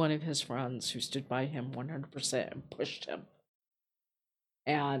only one of his friends who stood by him 100% and pushed him.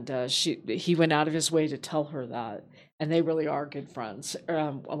 And he went out of his way to tell her that. And they really are good friends,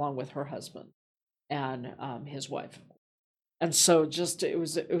 along with her husband and his wife. And so that's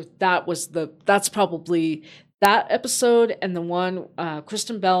probably that episode, and the one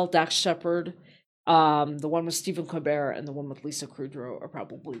Kristen Bell, Dax Shepard, the one with Stephen Colbert, and the one with Lisa Kudrow are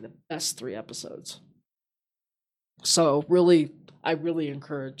probably the best 3 episodes. So I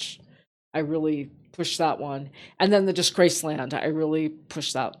really push that one. And then the Disgraceland, I really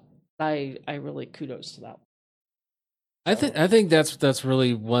push that. I really kudos to that one. I think that's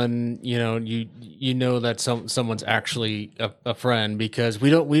really when you know that someone's actually a friend, because we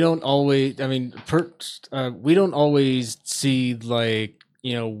don't always, I mean, we don't always see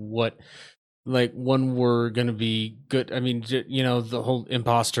what, like, when we're gonna be good. I mean, the whole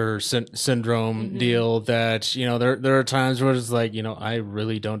imposter syndrome deal, that there are times where it's like, I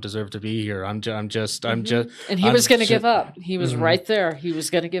really don't deserve to be here. I'm just and he was gonna give up. He was right there. He was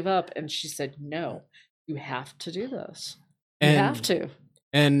gonna give up, and she said, no, you have to do this. You have to.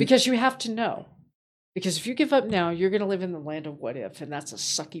 And because you have to know. Because if you give up now, you're gonna live in the land of what if, and that's a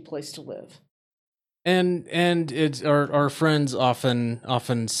sucky place to live. And it's our friends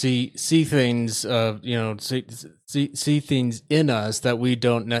often see things, see things in us that we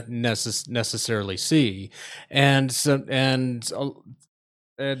don't necessarily see, and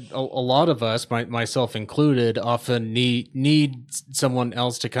a lot of us, myself included, often need someone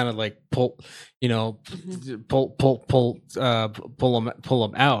else to kind of like pull them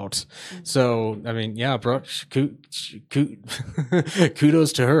out. So I mean, yeah, bro,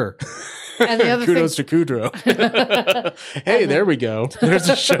 kudos to her. And the other kudos to Kudrow. Hey, there we go. There's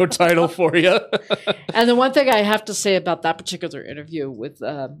a show title for you. And the one thing I have to say about that particular interview with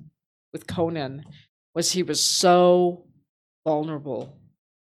Conan was he was so vulnerable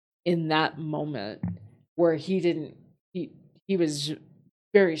in that moment, where he was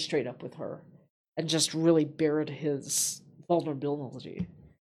very straight up with her and just really bared his vulnerability.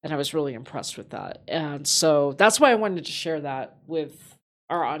 And I was really impressed with that. And so that's why I wanted to share that with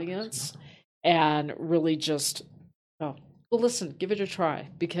our audience, and really just, listen, give it a try,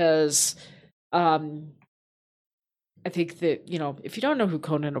 because I think that, if you don't know who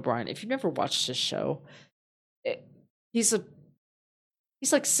Conan O'Brien, if you've never watched his show, he's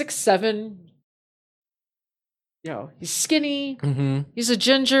like 6'7", he's skinny, Mm-hmm. he's a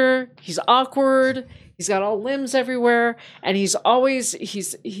ginger, he's awkward, he's got all limbs everywhere, and he's just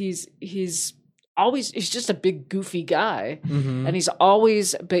a big goofy guy. Mm-hmm. And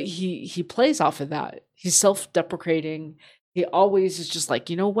but he plays off of that. He's self-deprecating. He always is just like,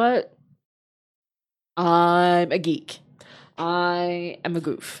 you know what? I'm a geek. I am a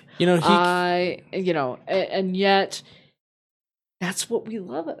goof. And yet that's what we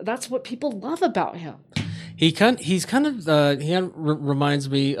love. That's what people love about him. He reminds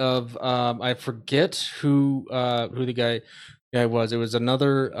me of I forget who the guy was. It was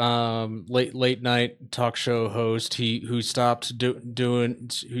another late night talk show host. Who stopped doing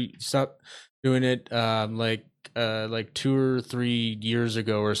it like 2 or 3 years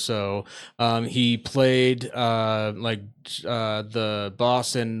ago or so. He played the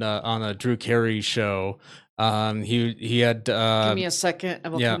boss on a Drew Carey show. He had give me a second.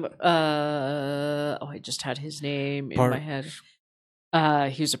 I just had his name in my head.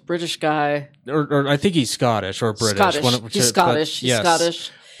 He's a British guy, or I think he's Scottish or British. He's Scottish. He's Scottish.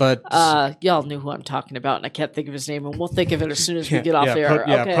 But y'all knew who I'm talking about, and I can't think of his name, and we'll think of it as soon as we get off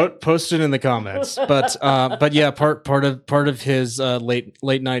air. Post it in the comments. But part of his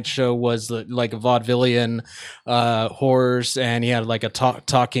late night show was like a vaudevillian horse, and he had like a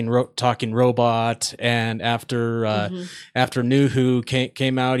talking robot. And after New Who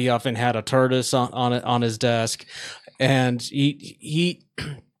came out, he often had a TARDIS on his desk, and he.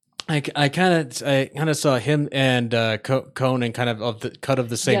 I kind of saw him and Conan kind of the cut of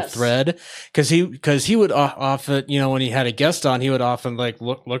the same thread, because he would often, when he had a guest on, he would often like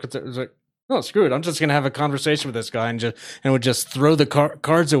look at it was like, oh, screw it, I'm just gonna have a conversation with this guy, and would just throw the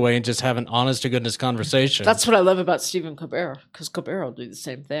cards away and just have an honest to goodness conversation. That's what I love about Stephen Colbert, because Colbert will do the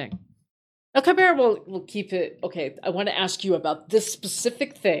same thing. Now Colbert will keep it okay. I want to ask you about this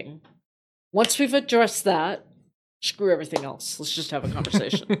specific thing. Once we've addressed that, screw everything else. Let's just have a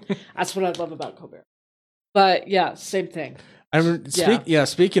conversation. That's what I love about Colbert. But yeah, same thing.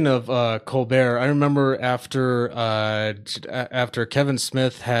 Speaking of Colbert, I remember after Kevin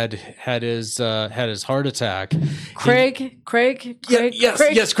Smith had his heart attack. Craig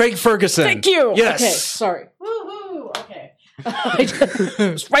Ferguson. Thank you. Yes. Okay, sorry. Woohoo. Okay.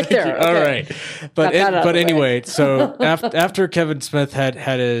 It's right there. Okay. All right, but anyway, so after Kevin Smith had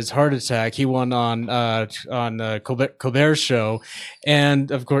his heart attack, he went on Colbert's show,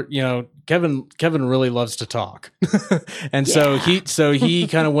 and of course, Kevin really loves to talk, and so he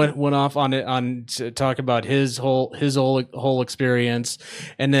kind of went off on to talk about his whole experience,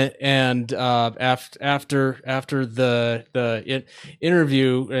 and after the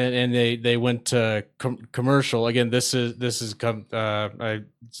interview, and they went to commercial again. This is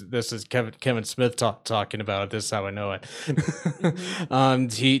Kevin Smith talking about it. This is how I know it.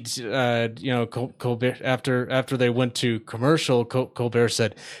 Colbert after they went to commercial, Colbert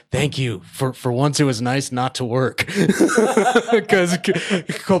said, "Thank you for once. It was nice not to work," because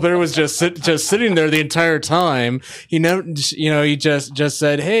Colbert was just sitting there the entire time. He just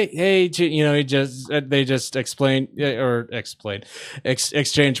said, hey, they just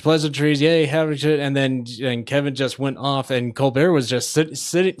exchanged pleasantries. Yay, and then Kevin just went off, and Colbert was just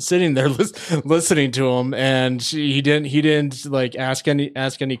sitting there listening to him, and he didn't like ask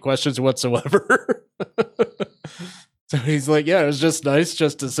any questions whatsoever. So he's like, yeah, it was just nice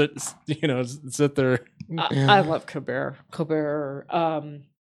just to sit there. I love Colbert.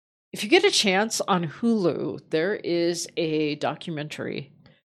 If you get a chance on Hulu, there is a documentary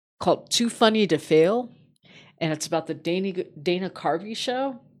called Too Funny to Fail, and it's about the Dana Carvey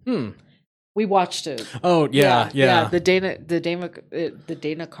show. We watched it. Oh yeah. The Dana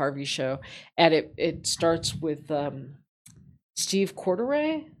Carvey show, and it starts with Steve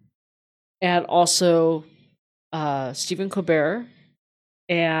Corderay, and also Stephen Colbert,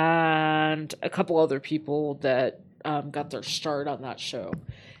 and a couple other people that got their start on that show.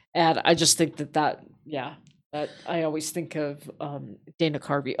 And I just think that I always think of Dana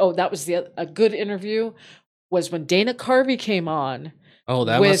Carvey. Oh, that was a good interview was when Dana Carvey came on. Oh,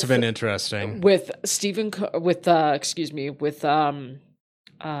 that must have been interesting. With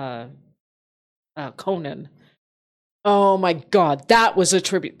Conan. Oh my God, that was a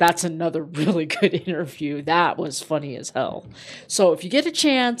tribute. That's another really good interview. That was funny as hell. So if you get a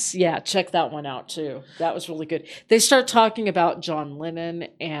chance, check that one out too. That was really good. They start talking about John Lennon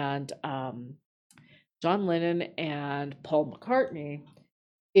and Paul McCartney,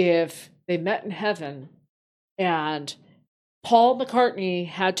 if they met in heaven, and Paul McCartney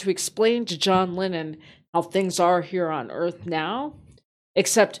had to explain to John Lennon how things are here on Earth now,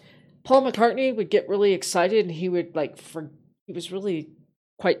 except Paul McCartney would get really excited, and he would he was really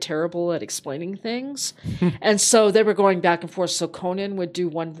quite terrible at explaining things. And so they were going back and forth. So Conan would do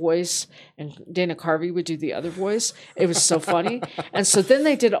one voice and Dana Carvey would do the other voice. It was so funny. And so then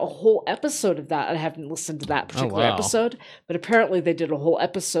they did a whole episode of that. I haven't listened to that particular episode, but apparently they did a whole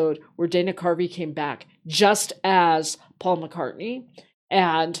episode where Dana Carvey came back just as Paul McCartney,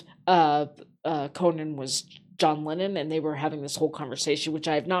 and Conan was John Lennon, and they were having this whole conversation, which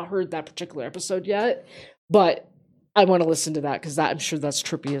I have not heard that particular episode yet, but I want to listen to that because I'm sure that's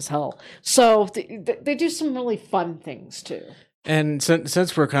trippy as hell. So they do some really fun things too. And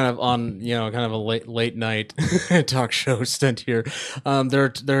since we're kind of on, kind of a late night talk show stint here,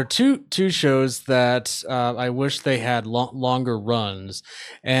 there are two shows that I wish they had longer runs,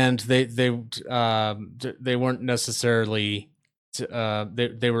 and they weren't necessarily.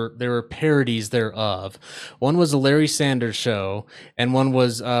 They were parodies thereof. One was a Larry Sanders Show, and one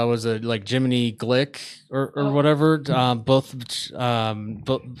was a like Jiminy Glick or whatever. Both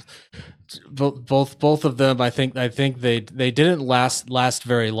of them. I think they didn't last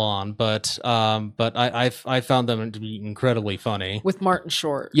very long, but I found them to be incredibly funny. With Martin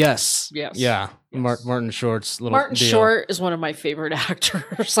Short. Yes. Yes. Yeah. Yes. Martin Short's little Martin deal. Short is one of my favorite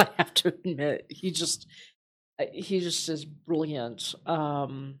actors. I have to admit, he just is brilliant.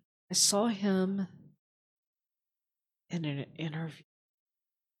 I saw him in an interview.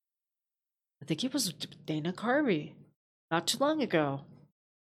 I think it was Dana Carvey not too long ago.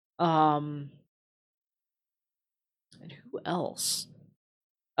 And who else?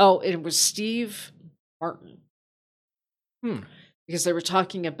 Oh, it was Steve Martin. Because they were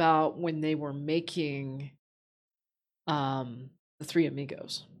talking about when they were making the Three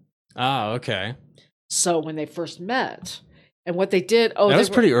Amigos. Ah, okay. So when they first met, and what they did, that was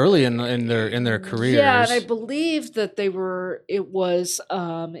pretty early in their careers. Yeah, and I believe that it was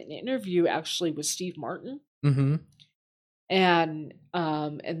an interview actually with Steve Martin. Mm-hmm. And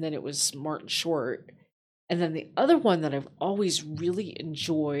then it was Martin Short. And then the other one that I've always really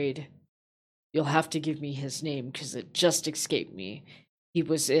enjoyed, you'll have to give me his name because it just escaped me. He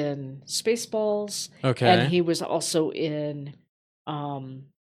was in Spaceballs. Okay. And he was also in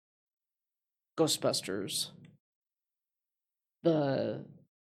Ghostbusters. What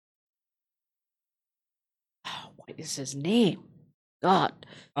is his name? God.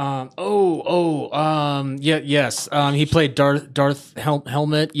 Yes. He played Darth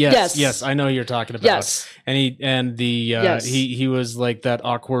Helmet. Yes. I know who you're talking about. Yes. And he was like that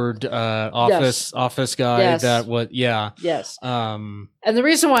awkward office guy. Yes. That was Yes. And the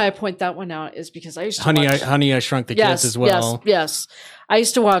reason why I point that one out is because I used to Honey, I Shrunk the Kids as well. Yes. I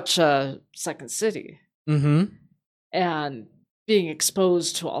used to watch Second City. Mm-hmm. And being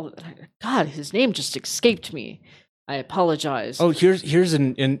exposed to all of that. God, his name just escaped me. I apologize. Oh, here's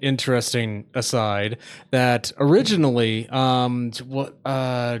an interesting aside that originally, John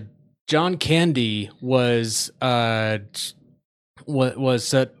Candy was set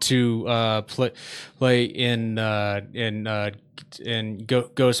to play in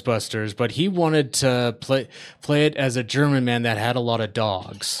Ghostbusters, but he wanted to play it as a German man that had a lot of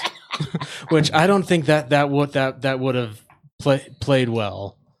dogs, which I don't think that would have played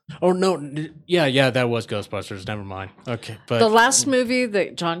well. Oh no! Yeah, that was Ghostbusters. Never mind. Okay, but the last movie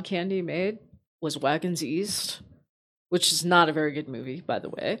that John Candy made was Wagons East, which is not a very good movie, by the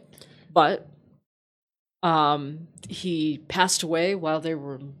way. But he passed away while they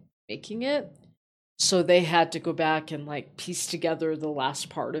were making it, so they had to go back and like piece together the last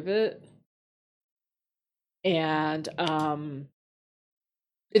part of it, and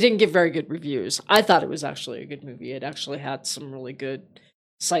it didn't get very good reviews. I thought it was actually a good movie. It actually had some really good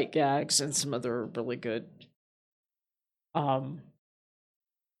sight gags and some other really good. I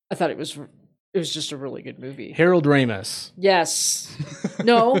thought it was just a really good movie. Harold Ramis. Yes.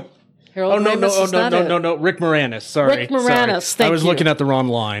 No. Harold Ramis. No. Rick Moranis. Sorry. Rick Moranis. Sorry. I was looking at the wrong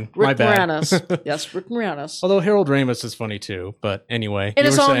line. My bad. Moranis. Yes, Rick Moranis. Although Harold Ramis is funny too, but anyway. In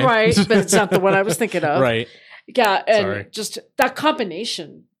his own right, but it's not the one I was thinking of. Right. Yeah, and just that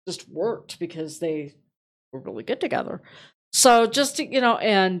combination just worked because they were really good together. So just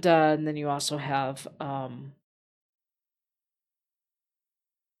and then you also have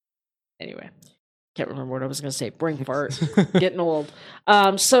anyway, can't remember what I was going to say. Brain fart, getting old.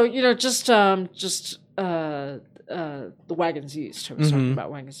 So just the Wagons East. I was talking about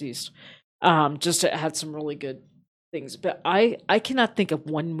Wagons East. Just it had some really good things, but I cannot think of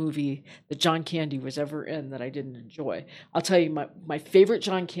one movie that John Candy was ever in that I didn't enjoy. I'll tell you, my favorite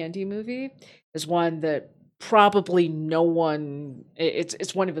John Candy movie is one that probably no one.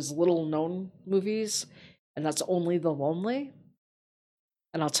 It's one of his little known movies, and that's Only the Lonely.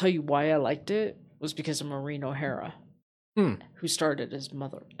 And I'll tell you why I liked it was because of Maureen O'Hara. who started his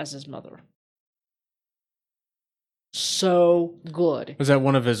mother as his mother. So good. Was that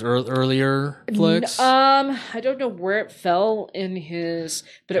one of his earlier flicks? I don't know where it fell in his,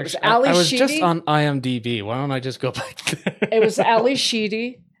 but it was Ali Sheedy. I was just on IMDb. Why don't I just go back there? It was Ali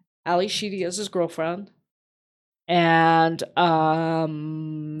Sheedy. Ali Sheedy as his girlfriend. And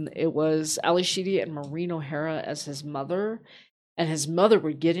it was Ali Sheedy and Maureen O'Hara as his mother. And his mother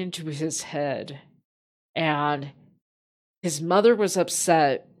would get into his head. And his mother was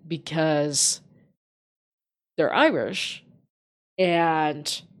upset because they're Irish,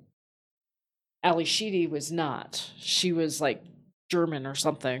 and Ali Sheedy was not. She was like German or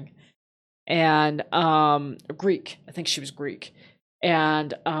something, and Greek. I think she was Greek,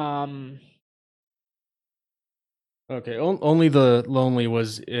 and okay. Only the Lonely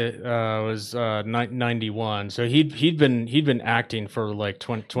was 91. So he'd been acting for like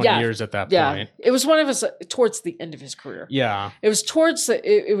 20 years at that point. Yeah, it was one of his towards the end of his career. Yeah, it was towards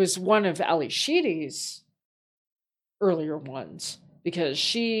it was one of Ali Sheedy's earlier ones, because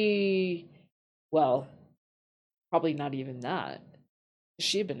she, well, probably not even that.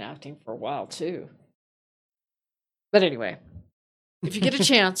 She had been acting for a while too. But anyway, if you get a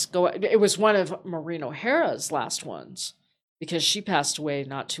chance, go. It was one of Maureen O'Hara's last ones, because she passed away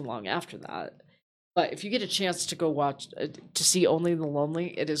not too long after that. But if you get a chance to go watch, to see Only the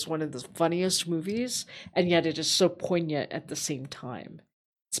Lonely, it is one of the funniest movies, and yet it is so poignant at the same time.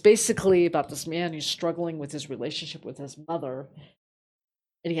 It's basically about this man who's struggling with his relationship with his mother,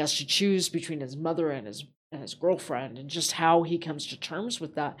 and he has to choose between his mother and his girlfriend, and just how he comes to terms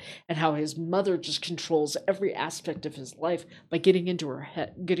with that, and how his mother just controls every aspect of his life by getting into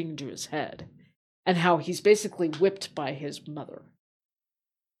his head, and how he's basically whipped by his mother,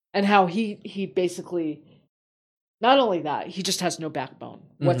 and how he basically, not only that, he just has no backbone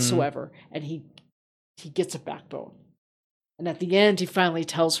whatsoever, and he gets a backbone. And at the end, he finally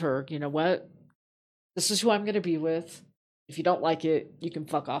tells her, you know what? This is who I'm going to be with. If you don't like it, you can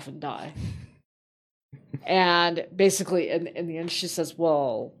fuck off and die. And basically, in the end, she says,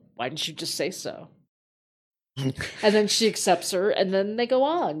 well, why didn't you just say so? And then she accepts her, and then they go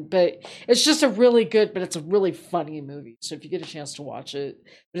on. But it's just a really good, but it's a really funny movie. So if you get a chance to watch it,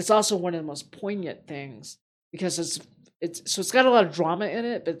 but it's also one of the most poignant things, because it's got a lot of drama in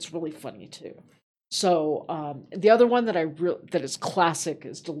it, but it's really funny too. So the other one that that is classic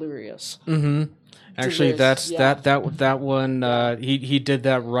is Delirious. Mm-hmm. Actually, that one. He did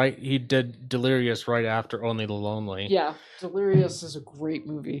that right. He did Delirious right after Only the Lonely. Yeah, Delirious is a great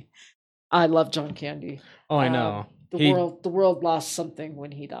movie. I love John Candy. Oh, I know. The world lost something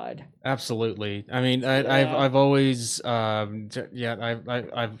when he died. Absolutely. I mean, I've always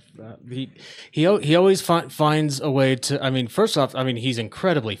he always finds a way to. I mean, first off, I mean, he's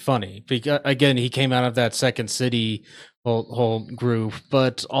incredibly funny because again, he came out of that Second City whole group,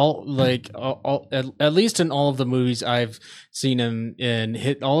 but at least in all of the movies I've seen him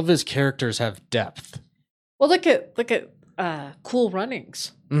in, all of his characters have depth. Well, look at Cool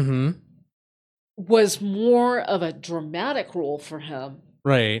Runnings. Mm-hmm. Was more of a dramatic role for him,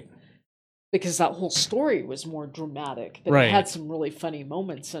 right? Because that whole story was more dramatic, but right. It had some really funny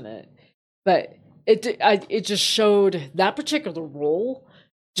moments in it. But it just showed that particular role.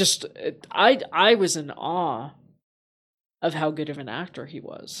 Just I was in awe of how good of an actor he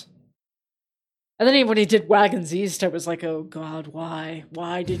was. And then when he did Wagons East, I was like, oh God,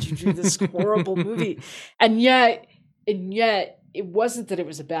 why did you do this horrible movie? And yet. It wasn't that it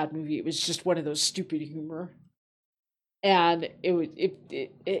was a bad movie. It was just one of those stupid humor, and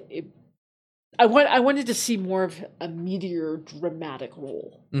I wanted to see more of a meatier, dramatic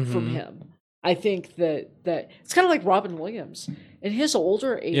role from him. I think that it's kind of like Robin Williams in his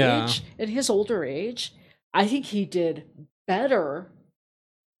older age. Yeah. In his older age, I think he did better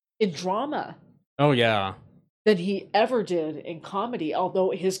in drama. Oh yeah, than he ever did in comedy.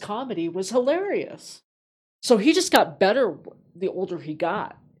 Although his comedy was hilarious. So he just got better the older he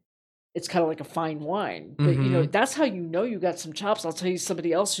got. It's kind of like a fine wine. But, you know, that's how you know you got some chops. I'll tell you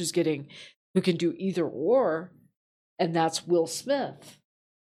somebody else who can do either or, and that's Will Smith.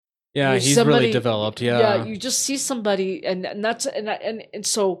 Yeah, he's really developed. Yeah. Yeah, you just see somebody, and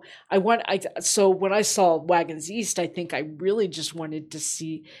so so when I saw Wagons East, I think I really just wanted to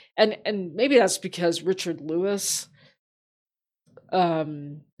see, and maybe that's because Richard Lewis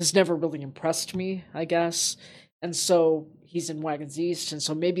has never really impressed me, I guess. And so he's in Wagons East. And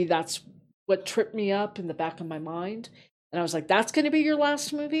so maybe that's what tripped me up in the back of my mind. And I was like, that's going to be your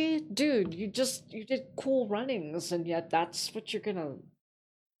last movie? Dude, you did Cool Runnings. And yet that's what you're going to,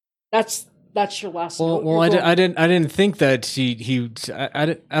 that's your last Well, note. well, I didn't think that I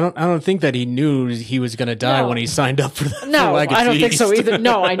don't think that he knew he was going to die when he signed up for the No, Legacy I don't think so East. either.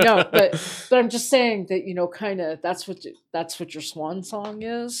 No, I know, but I'm just saying that, you know, kind of that's what your swan song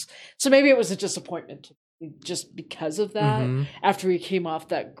is. So maybe it was a disappointment to me just because of that. Mhm. After he came off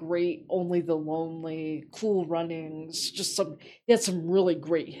that great Only the Lonely, Cool Runnings, he had some really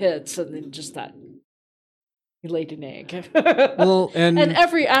great hits, and then just that he laid an egg. Well, and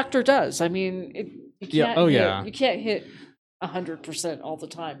every actor does. I mean, you can't Yeah, oh, hit, yeah. you can't hit 100% all the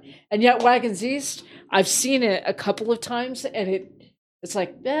time. And yet Wagons East, I've seen it a couple of times, and it's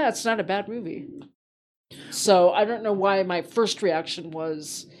like, yeah, it's not a bad movie. So I don't know why my first reaction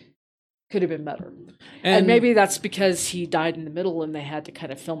was could have been better. And maybe that's because he died in the middle and they had to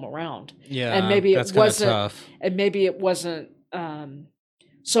kind of film around. Yeah, and maybe that's it kinda wasn't tough. and maybe it wasn't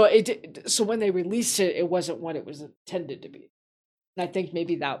so when they released it, it wasn't what it was intended to be. And I think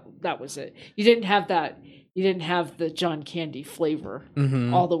maybe that was it. You didn't have the John Candy flavor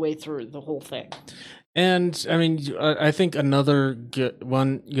all the way through the whole thing. And I mean, I think another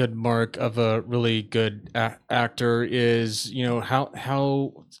good mark of a really good actor is, you know,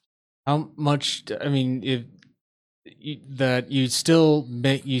 how much, I mean, that you still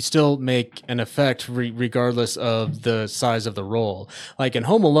make an effect regardless of the size of the role. Like in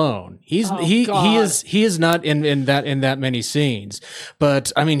Home Alone, he is not in that many scenes,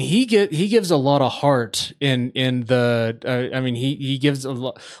 but I mean he gives a lot of heart in the I mean he gives a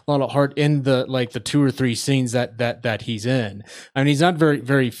lot of heart in the like the 2 or 3 scenes that he's in. I mean he's not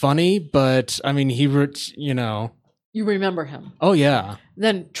very funny, but I mean you know. You remember him. Oh yeah.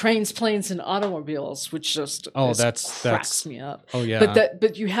 Then Trains, Planes, and Automobiles, which just cracks me up. Oh yeah.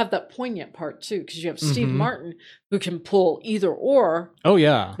 But you have that poignant part too, because you have Steve Martin who can pull either or. Oh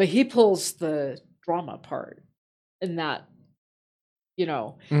yeah. But he pulls the drama part, in that, you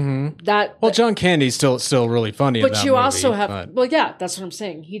know, that. Well, John Candy's still really funny. But in that you movie, also have well, yeah, that's what I'm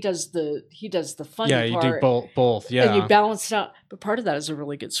saying. He does the funny part. Yeah, you do both. Yeah, and you balance it out. But part of that is a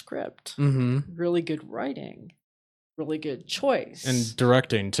really good script, really good writing. Really good choice and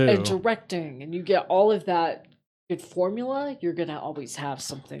directing too, and you get all of that good formula. You're gonna always have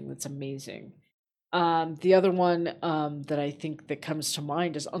something that's amazing. The other one that I think that comes to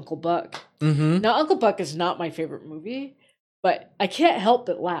mind is Uncle Buck. Now Uncle Buck is not my favorite movie, but I can't help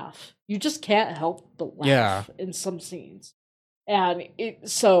but laugh. You just can't help but laugh in some scenes, and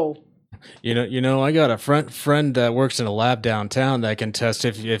you know, I got a friend that works in a lab downtown that can test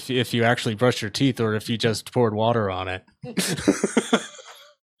if you actually brush your teeth or if you just poured water on it.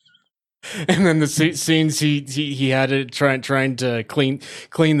 And then the scenes he had it trying to clean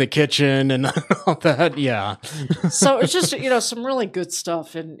the kitchen and all that. Yeah. So it's just, you know, some really good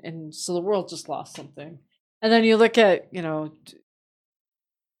stuff, and so the world just lost something. And then you look at, you know,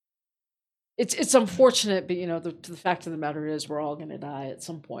 it's unfortunate, but you know, the fact of the matter is we're all going to die at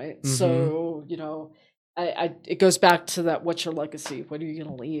some point. So, you know, it goes back to that, what's your legacy? What are you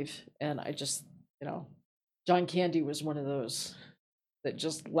going to leave? And I just, you know, John Candy was one of those that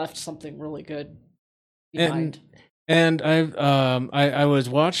just left something really good behind. And I was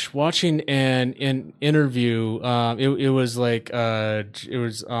watching an interview. It was like it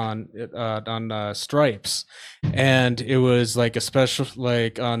was on Stripes, and it was like a special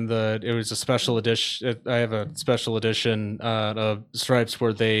it was a special edition. I have a special edition of Stripes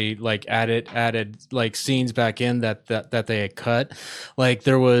where they like added like scenes back in that they had cut. Like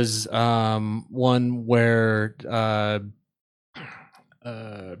there was one where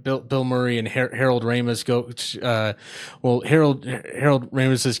Bill Murray and Harold Ramis go. Harold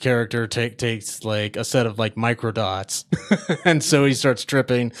Ramis's character takes like a set of like microdots, and so he starts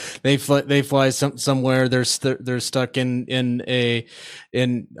tripping. They fly somewhere. They're stuck in you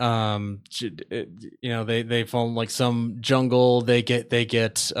know they fall in like some jungle. They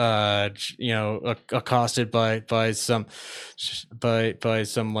get you know accosted by some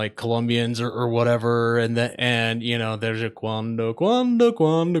like Colombians or whatever, and you know there's a Quando,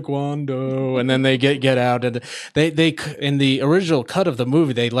 and then they get out, and they in the original cut of the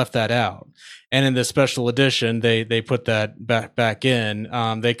movie they left that out, and in the special edition they put that back in.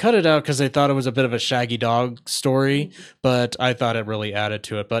 They cut it out because they thought it was a bit of a Shaggy Dog story, but I thought it really added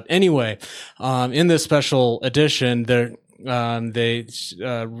to it. But anyway, in this special edition they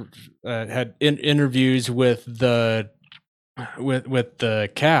had interviews with the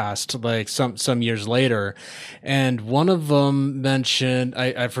cast like some years later, and one of them mentioned,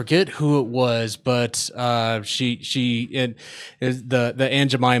 I forget who it was, but she is the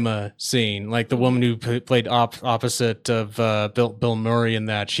Aunt Jemima scene, like the woman who played opposite of Bill Murray in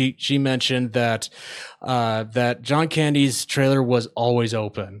that. She mentioned that John Candy's trailer was always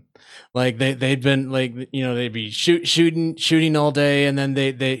open. Like they'd been like, you know, they'd be shooting all day, and then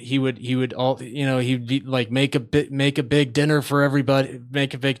he would all, you know, he'd be like make a big dinner for everybody,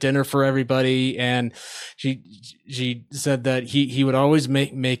 and she said that he would always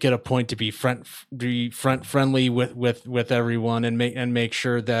make it a point to be front friendly with everyone, and make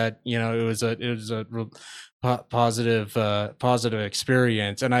sure that, you know, it was a positive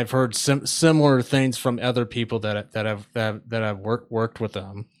experience. And I've heard similar things from other people that have worked with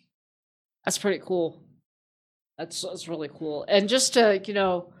them. That's pretty cool. That's really cool. And just to, you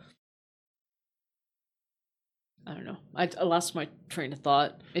know, I don't know. I lost my train of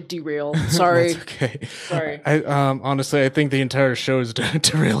thought. It derailed. Sorry. That's okay. Sorry. I honestly, I think the entire show is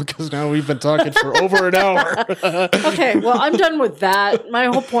derailed because now we've been talking for over an hour. Okay, well, I'm done with that. My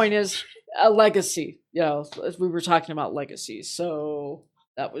whole point is a legacy. You know, we were talking about legacies, so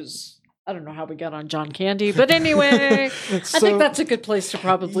that was. I don't know how we got on John Candy, but anyway, I think that's a good place to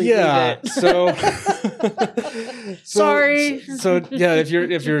probably leave it. Sorry. So yeah, if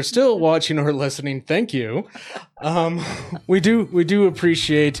you're still watching or listening, thank you. We do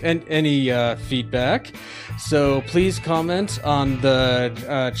appreciate any feedback. So please comment on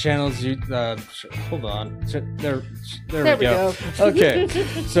the channels you. Hold on. There we go. Okay.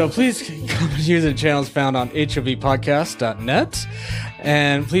 So please comment using channels found on hovpodcast.net.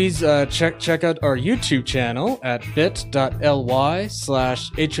 And please check out our YouTube channel at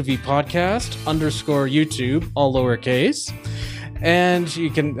bit.ly/HOVpodcast_YouTube, all lowercase. And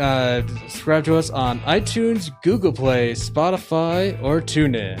you can subscribe to us on iTunes, Google Play, Spotify, or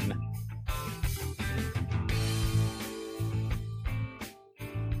TuneIn.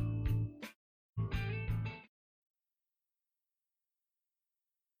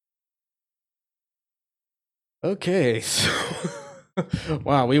 Okay, so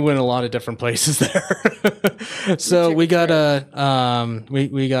wow, we went a lot of different places there. So we gotta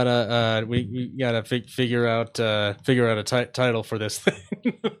figure out a title for this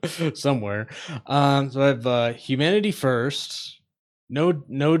thing somewhere. So I have Humanity First, no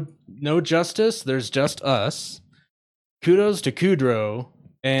justice, there's just us, Kudos to Kudrow,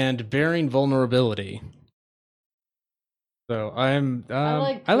 and Bearing Vulnerability. So I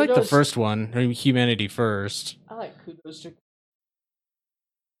like the first one, Humanity First. I like Kudos to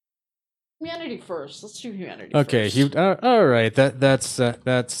Humanity First. Let's do Humanity First. Okay, first. All right. That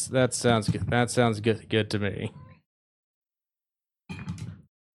sounds good. That sounds good to me.